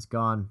Gordon Hayward's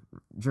gone,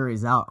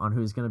 jury's out on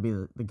who's gonna be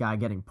the guy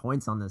getting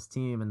points on this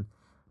team, and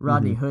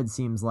Rodney Hood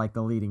seems like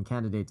the leading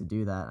candidate to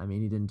do that. I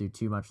mean, he didn't do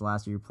too much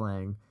last year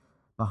playing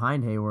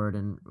behind Hayward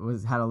and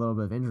had a little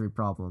bit of injury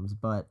problems,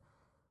 but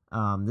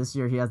this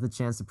year he has the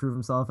chance to prove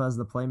himself as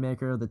the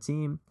playmaker of the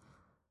team.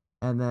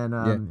 And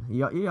then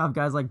you have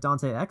guys like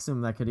Dante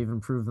Exum that could even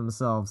prove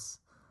themselves.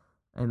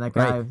 And that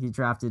guy, he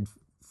drafted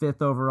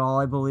 5th overall,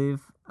 I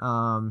believe.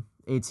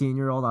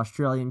 18-year-old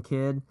Australian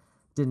kid,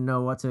 didn't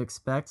know what to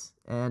expect,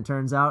 and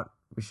turns out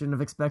we shouldn't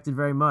have expected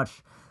very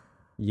much.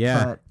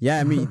 Yeah,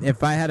 I mean,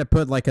 if I had to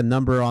put like a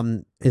number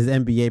on his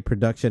NBA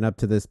production up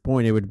to this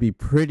point, it would be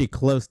pretty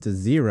close to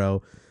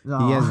 0.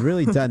 Oh. He has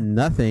really done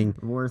nothing.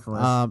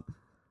 Worthless.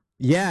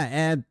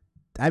 And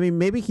I mean,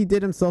 maybe he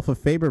did himself a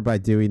favor by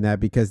doing that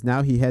because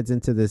now he heads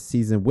into this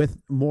season with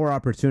more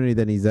opportunity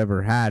than he's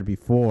ever had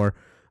before,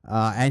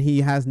 and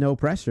he has no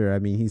pressure. I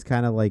mean, he's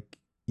kind of like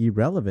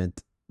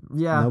irrelevant.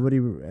 Yeah,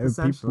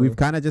 we've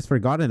kind of just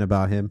forgotten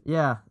about him.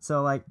 Yeah,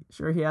 so like,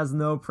 sure, he has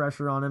no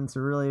pressure on him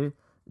to really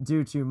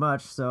do too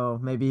much, so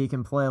maybe he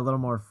can play a little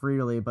more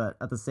freely, but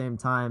at the same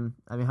time,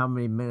 I mean, how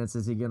many minutes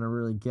is he going to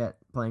really get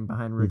playing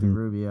behind Ricky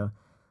Rubio?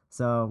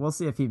 So we'll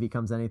see if he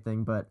becomes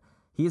anything, but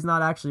he's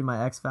not actually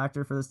my X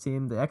factor for this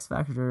team. The X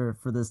factor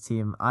for this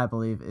team, I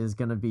believe, is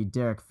going to be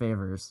Derek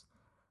Favors.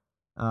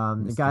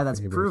 The guy that's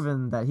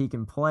proven that he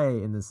can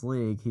play in this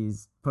league.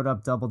 He's put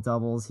up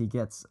double-doubles. He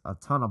gets a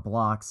ton of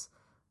blocks.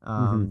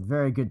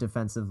 Very good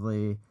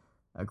defensively.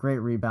 a great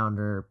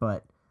rebounder,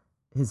 but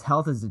his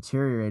health has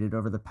deteriorated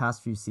over the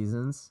past few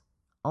seasons,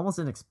 almost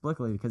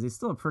inexplicably because he's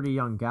still a pretty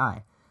young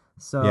guy.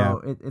 Yeah.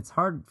 So it's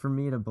hard for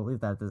me to believe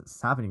that this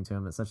is happening to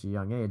him at such a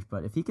young age.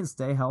 But if he can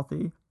stay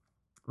healthy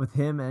with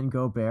him and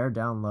Gobert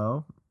down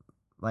low,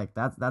 like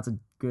that's a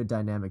good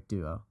dynamic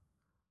duo.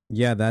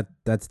 Yeah,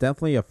 that's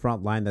definitely a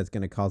front line that's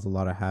going to cause a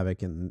lot of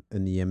havoc in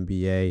the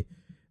NBA.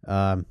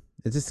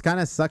 It just kind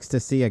of sucks to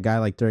see a guy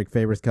like Derek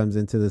Favors comes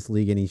into this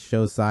league and he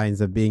shows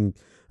signs of being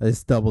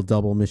this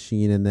double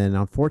machine, and then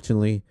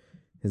unfortunately,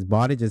 his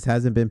body just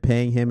hasn't been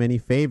paying him any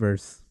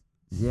favors.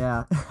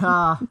 Yeah,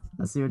 I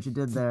see what you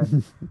did there.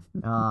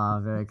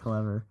 Very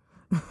clever.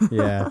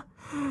 Yeah.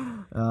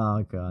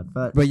 Oh God,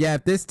 but yeah,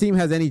 if this team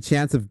has any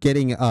chance of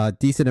getting a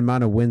decent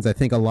amount of wins, I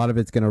think a lot of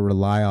it's going to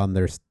rely on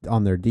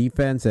their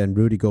defense and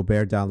Rudy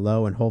Gobert down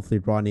low, and hopefully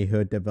Rodney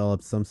Hood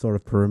develops some sort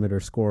of perimeter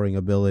scoring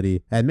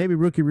ability, and maybe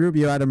Ricky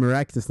Rubio out of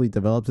miraculously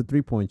develops a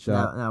 3-point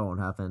shot. That won't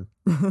happen.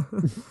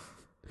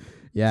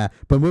 Yeah,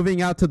 but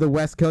moving out to the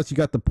West Coast, you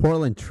got the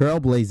Portland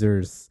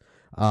Trailblazers,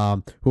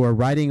 who are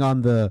riding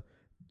on the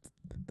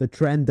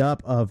trend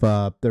up of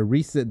the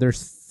recent.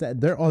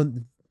 They're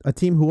on a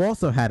team who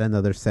also had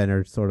another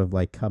center sort of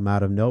like come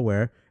out of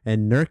nowhere,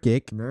 and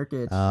Nurkic,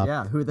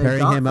 who they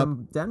got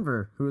from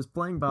Denver, who was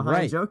playing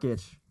behind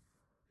Jokic.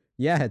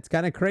 Yeah, it's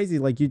kind of crazy.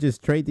 Like, you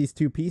just trade these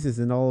two pieces,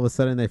 and all of a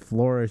sudden they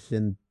flourish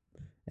in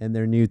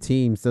their new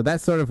team. So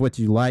that's sort of what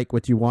you like,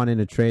 what you want in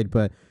a trade.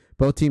 But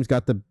both teams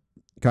got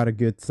a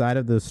good side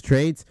of those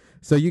trades.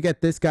 So you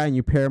get this guy and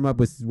you pair him up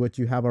with what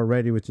you have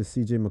already, which is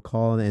CJ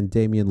McCollum and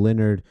Damian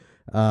Lillard.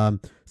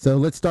 So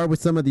let's start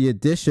with some of the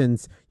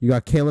additions. You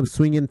got Caleb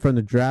Swinging from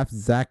the draft,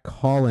 Zach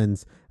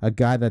Collins, a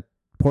guy that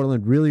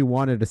Portland really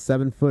wanted, a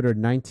 7-footer,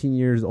 19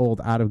 years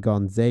old out of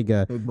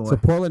Gonzaga. Big boy. So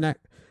Portland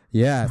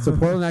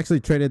actually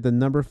traded the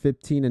number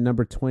 15 and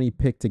number 20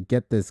 pick to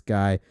get this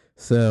guy.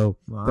 So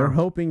They're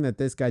hoping that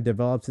this guy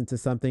develops into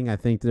something. I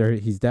think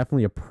he's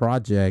definitely a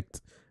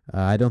project.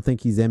 I don't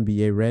think he's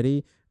NBA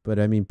ready, but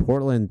I mean,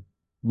 Portland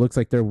looks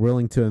like they're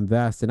willing to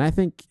invest, and I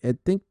think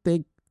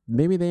they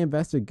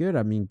invested good.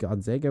 I mean,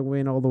 Gonzaga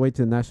went all the way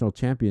to the national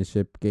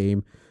championship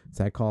game.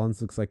 Zach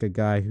Collins looks like a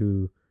guy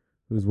who's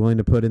willing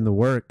to put in the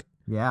work.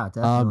 Yeah,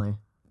 definitely.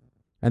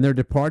 And their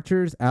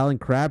departures, Alan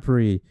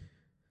Crabtree.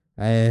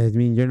 I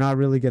mean, you're not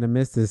really going to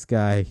miss this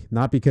guy,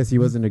 not because he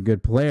wasn't a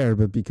good player,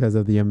 but because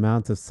of the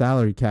amount of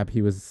salary cap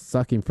he was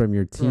sucking from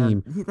your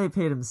team. Yeah, they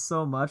paid him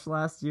so much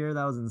last year.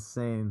 That was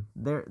insane.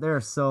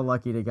 They're so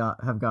lucky to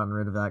have gotten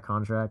rid of that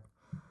contract.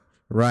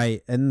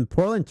 Right. And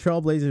Portland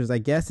Trailblazers, I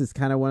guess, is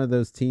kind of one of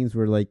those teams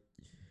where, like,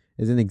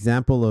 is an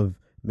example of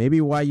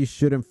maybe why you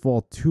shouldn't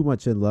fall too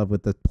much in love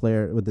with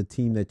the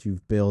team that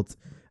you've built.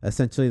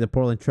 Essentially, the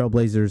Portland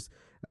Trailblazers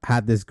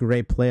had this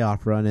great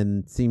playoff run,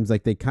 and it seems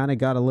like they kind of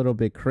got a little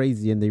bit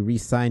crazy, and they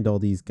re-signed all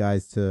these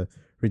guys to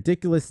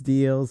ridiculous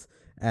deals,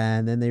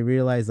 and then they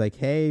realized, like,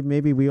 hey,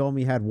 maybe we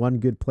only had one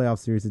good playoff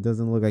series. It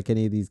doesn't look like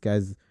any of these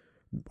guys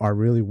are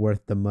really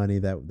worth the money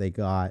that they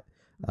got.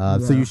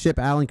 So you ship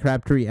Alan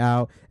Crabtree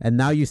out, and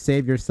now you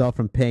save yourself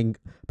from paying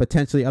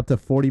potentially up to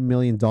 $40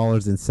 million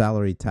in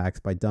salary tax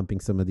by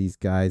dumping some of these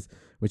guys,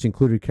 which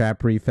included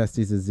Crabtree,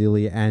 Festus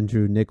Ezeli,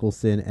 Andrew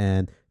Nicholson,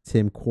 and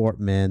Tim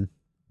Quarterman.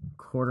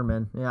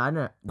 Yeah, I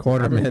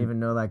didn't even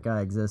know that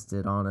guy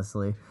existed,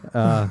 honestly.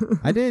 I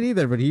didn't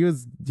either, but he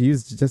was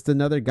just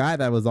another guy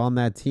that was on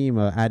that team,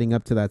 adding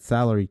up to that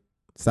salary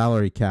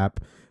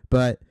cap.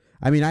 But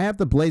I mean, I have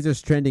the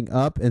Blazers trending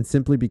up, and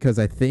simply because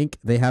I think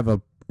they have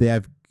a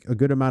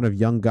good amount of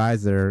young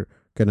guys that are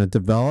going to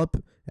develop,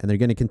 and they're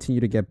going to continue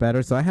to get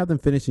better. So I have them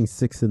finishing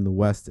 6th in the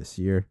West this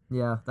year.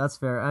 Yeah, that's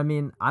fair. I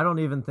mean, I don't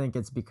even think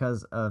it's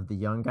because of the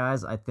young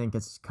guys. I think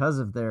it's because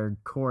of their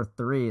core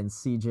three in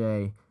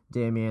CJ,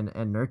 Damian,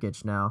 and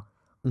Nurkic now.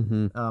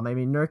 Mm-hmm. I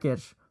mean,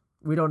 Nurkic,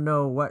 we don't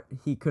know what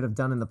he could have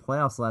done in the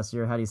playoffs last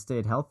year had he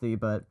stayed healthy,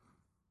 but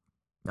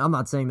I'm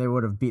not saying they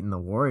would have beaten the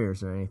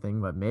Warriors or anything,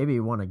 but maybe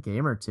won a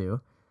game or two.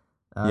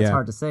 It's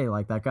hard to say.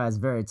 Like, that guy's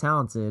very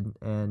talented,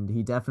 and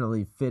he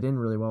definitely fit in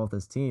really well with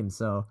his team.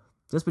 So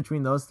just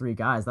between those three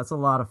guys, that's a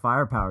lot of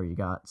firepower you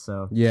got.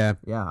 So yeah,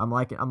 I'm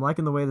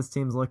liking the way this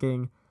team's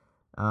looking.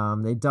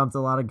 They dumped a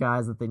lot of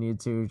guys that they needed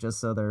to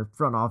just so their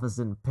front office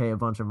didn't pay a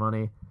bunch of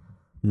money.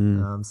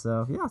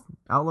 So yeah,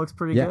 outlook's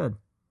pretty good.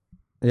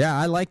 Yeah,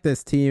 I like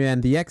this team,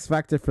 and the X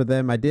factor for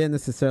them, I didn't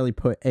necessarily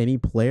put any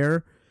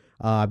player,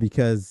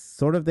 because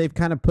sort of they've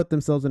kind of put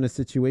themselves in a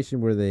situation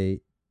where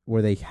they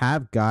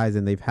have guys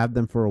and they've had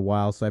them for a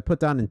while. So I put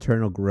down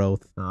internal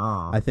growth.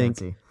 I think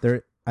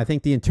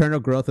the internal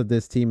growth of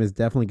this team is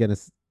definitely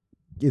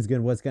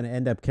what's going to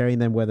end up carrying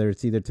them, whether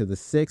it's either to the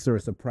 6th or a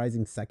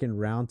surprising second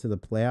round to the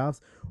playoffs,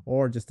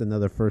 or just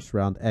another first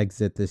round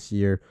exit this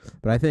year.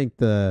 But I think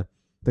the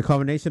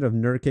combination of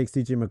Nurkic,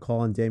 CJ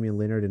McCollum, and Damian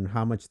Lillard, and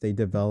how much they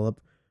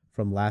develop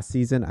from last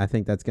season, I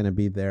think that's going to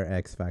be their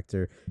X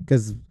factor.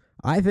 Because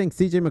I think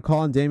CJ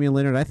McCollum and Damian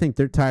Lillard, I think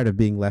they're tired of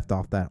being left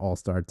off that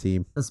all-star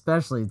team.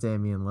 Especially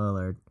Damian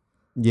Lillard.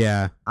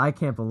 Yeah. I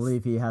can't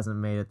believe he hasn't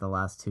made it the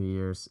last 2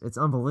 years. It's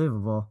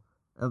unbelievable.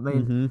 I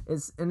mean,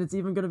 it's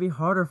even going to be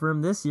harder for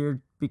him this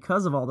year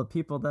because of all the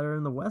people that are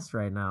in the West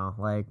right now.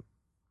 Like,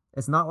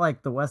 it's not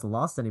like the West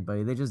lost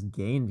anybody; they just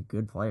gained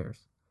good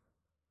players.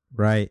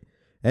 Right.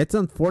 It's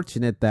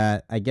unfortunate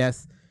that I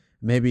guess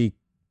maybe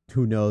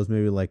who knows,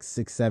 maybe like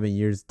 6, 7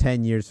 years,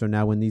 10 years from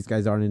now when these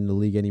guys aren't in the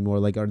league anymore,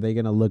 like are they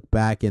gonna look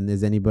back and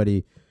is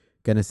anybody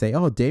gonna say,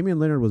 oh, Damian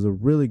Lillard was a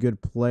really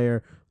good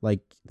player? Like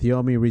the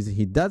only reason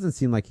he doesn't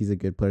seem like he's a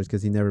good player is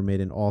because he never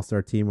made an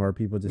all-star team, or are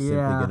people just simply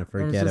gonna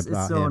forget about him?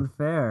 It's so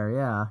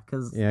unfair,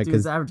 because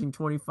dude's averaging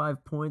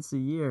 25 points a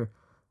year.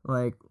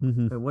 Like,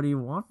 what do you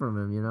want from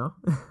him, you know?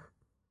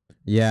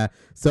 Yeah,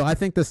 so I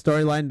think the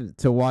storyline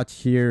to watch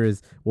here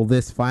is, will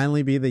this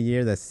finally be the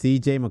year that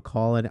CJ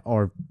McCollum,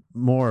 or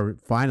more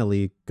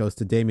finally, goes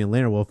to Damian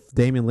Lillard? Will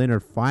Damian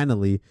Lillard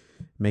finally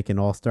make an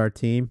all-star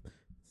team?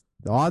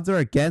 The odds are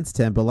against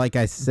him, but like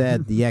I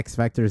said, the X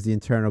factor is the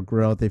internal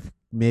growth. If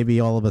maybe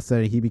all of a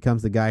sudden he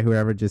becomes the guy who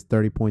averages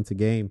 30 points a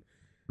game.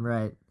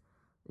 Right.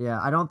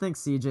 Yeah, I don't think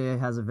CJ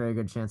has a very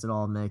good chance at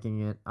all of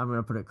making it. I'm going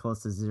to put it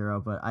close to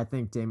 0, but I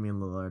think Damian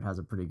Lillard has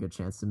a pretty good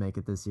chance to make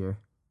it this year.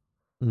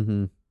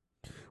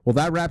 Well,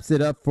 that wraps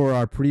it up for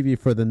our preview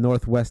for the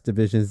Northwest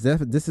divisions.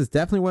 This is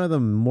definitely one of the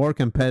more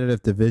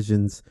competitive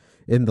divisions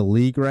in the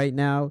league right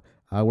now.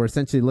 We're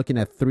essentially looking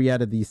at 3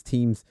 out of these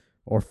teams,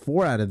 or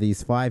 4 out of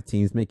these 5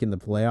 teams making the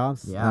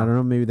playoffs. Yeah. I don't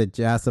know, maybe the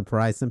Jazz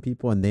surprise some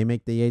people and they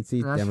make the 8th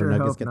seed. Denver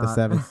Nuggets get the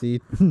 7th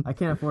seed. I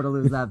can't afford to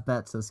lose that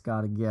bet to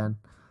Scott again.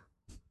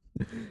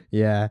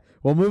 Yeah.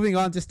 Well, moving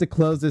on, just to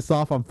close this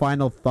off on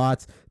final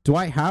thoughts,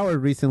 Dwight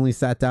Howard recently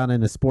sat down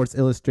in a Sports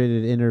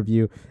Illustrated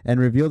interview and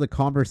revealed a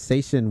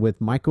conversation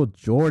with Michael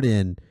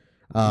Jordan.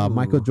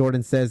 Michael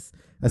Jordan says,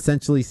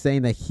 essentially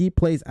saying that he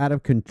plays out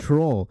of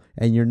control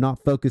and you're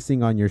not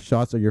focusing on your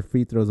shots or your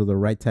free throws or the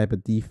right type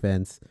of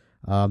defense.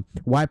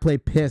 Why play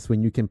pissed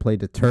when you can play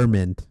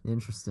determined?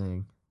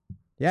 Interesting.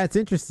 Yeah, it's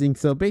interesting.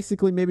 So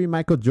basically, maybe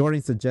Michael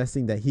Jordan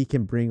suggesting that he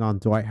can bring on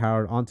Dwight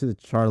Howard onto the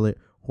Charlotte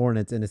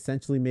Hornets and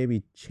essentially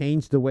maybe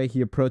change the way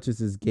he approaches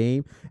his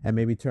game and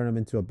maybe turn him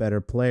into a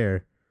better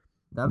player.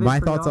 That'd be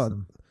pretty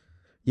awesome.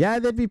 Yeah,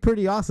 that'd be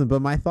pretty awesome.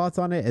 But my thoughts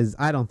on it is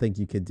I don't think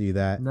you could do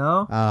that.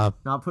 No?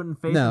 Not putting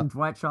faith in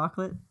Dwight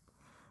Chocolate?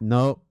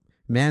 Nope.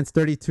 Man's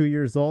 32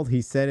 years old.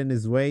 He's set in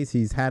his ways.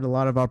 He's had a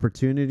lot of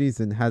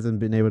opportunities and hasn't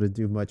been able to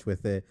do much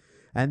with it.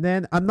 And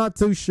then I'm not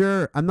too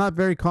sure. I'm not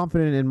very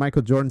confident in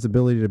Michael Jordan's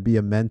ability to be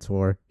a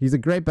mentor. He's a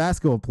great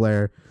basketball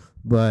player,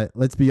 but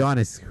let's be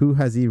honest, who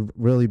has he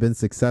really been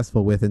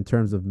successful with in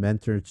terms of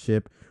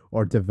mentorship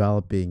or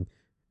developing?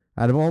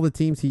 Out of all the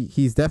teams,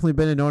 he's definitely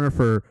been an owner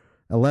for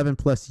 11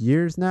 plus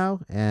years now,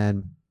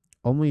 and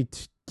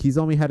he's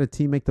only had a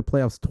team make the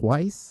playoffs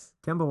twice.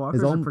 Kemba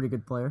Walker's a pretty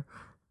good player.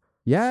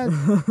 Yeah,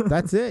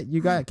 that's it.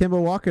 You got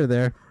Kemba Walker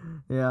there.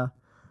 Yeah.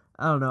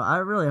 I don't know. I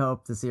really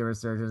hope to see a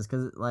resurgence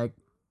because, like,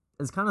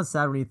 it's kind of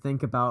sad when you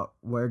think about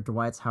where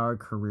Dwight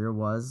Howard's career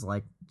was,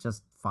 like,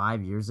 just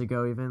 5 years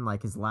ago even,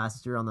 like, his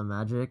last year on the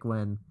Magic,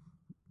 when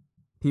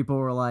people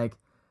were like,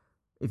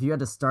 if you had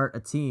to start a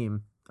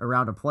team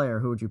around a player,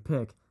 who would you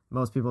pick?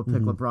 Most people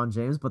pick LeBron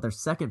James, but their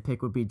second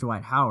pick would be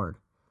Dwight Howard.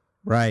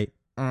 Right.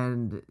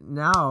 And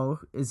now,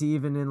 is he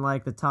even in,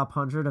 like, the top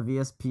 100 of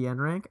ESPN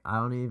rank? I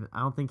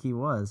don't think he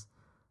was.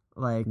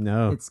 Like,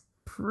 no. It's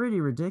pretty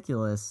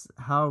ridiculous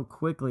how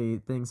quickly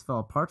things fell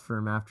apart for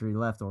him after he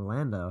left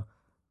Orlando.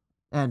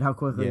 And how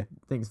quickly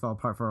things fell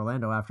apart for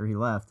Orlando after he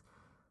left.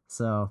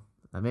 So,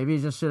 maybe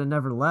he just should have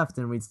never left,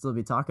 and we'd still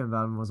be talking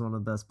about him as one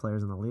of the best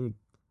players in the league.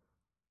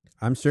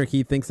 I'm sure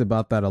he thinks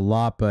about that a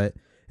lot, but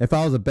if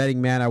I was a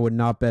betting man, I would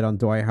not bet on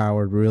Dwight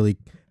Howard really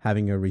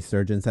having a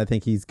resurgence. I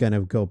think he's going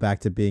to go back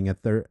to being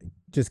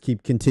just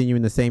keep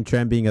continuing the same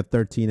trend, being a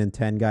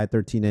 13-10 guy,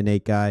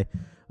 13-8 guy.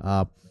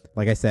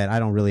 Like I said, I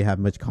don't really have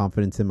much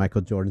confidence in Michael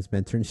Jordan's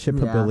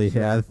mentorship ability.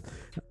 Sure.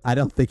 I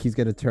don't think he's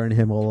going to turn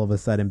him all of a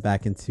sudden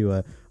back into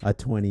a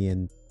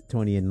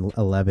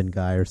 20-11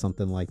 guy or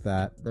something like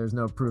that. There's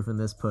no proof in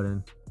this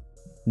pudding.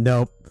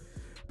 Nope.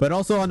 But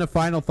also on the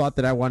final thought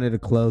that I wanted to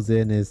close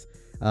in is,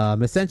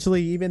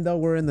 essentially, even though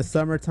we're in the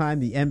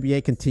summertime, the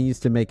NBA continues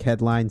to make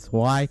headlines.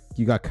 Why?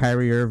 You got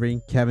Kyrie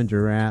Irving, Kevin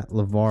Durant,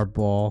 LeVar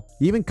Ball,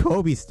 even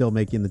Kobe's still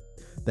making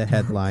the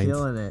headlines.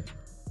 Killing it.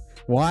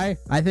 Why?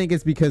 I think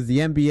it's because the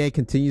NBA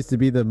continues to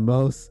be the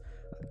most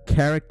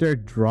character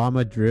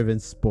drama-driven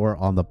sport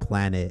on the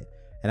planet.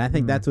 And I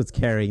think that's what's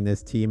carrying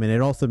this team, and it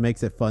also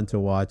makes it fun to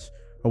watch.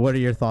 Or what are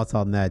your thoughts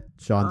on that,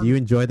 Sean? Do you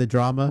enjoy the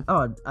drama?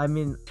 Oh, I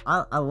mean,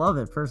 I love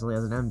it personally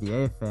as an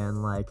NBA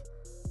fan. Like,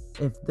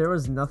 if there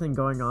was nothing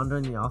going on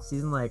during the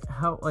offseason, like,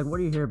 what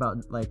do you hear about,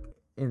 like,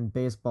 in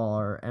baseball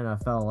or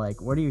NFL?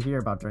 Like, what do you hear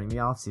about during the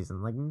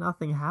offseason? Like,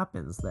 nothing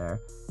happens there.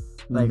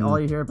 Like, all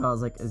you hear about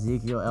is, like,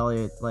 Ezekiel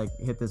Elliott, like,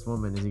 hit this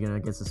woman. Is he going to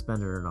get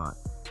suspended or not?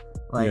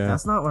 Like,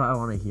 that's not what I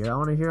want to hear. I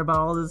want to hear about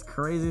all this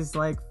crazy,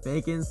 like,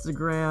 fake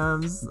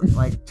Instagrams,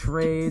 like,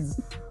 trades,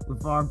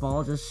 LeVar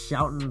Ball just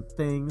shouting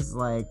things.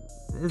 Like,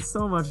 it's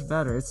so much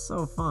better. It's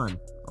so fun.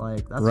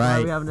 Like, that's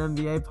why we have an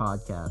NBA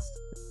podcast.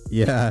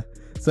 Yeah.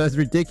 So as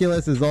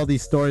ridiculous as all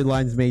these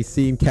storylines may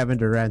seem, Kevin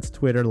Durant's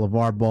Twitter,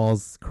 LeVar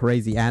Ball's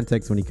crazy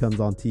antics when he comes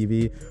on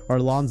TV, or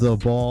Lonzo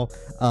Ball,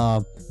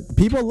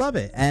 people love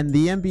it. And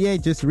the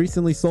NBA just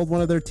recently sold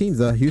one of their teams,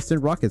 the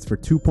Houston Rockets, for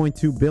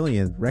 $2.2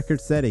 billion,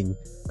 record-setting.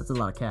 That's a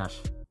lot of cash.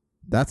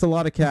 That's a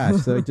lot of cash.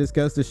 So it just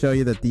goes to show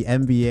you that the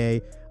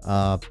NBA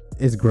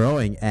is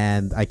growing,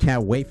 and I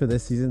can't wait for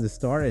this season to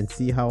start and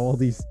see how all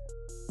these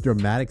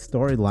dramatic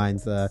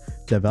storylines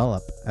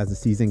develop as the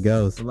season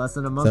goes. Less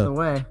than a month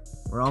away.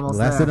 We're almost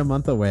there. Less than a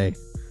month away.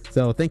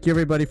 So thank you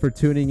everybody for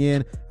tuning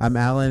in. I'm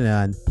Alan,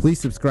 and please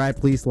subscribe,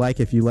 please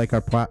like if you like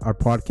our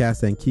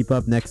podcast, and keep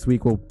up. Next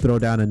week we'll throw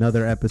down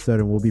another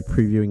episode and we'll be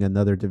previewing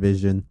another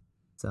division.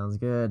 Sounds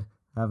good.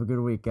 Have a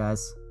good week,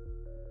 guys.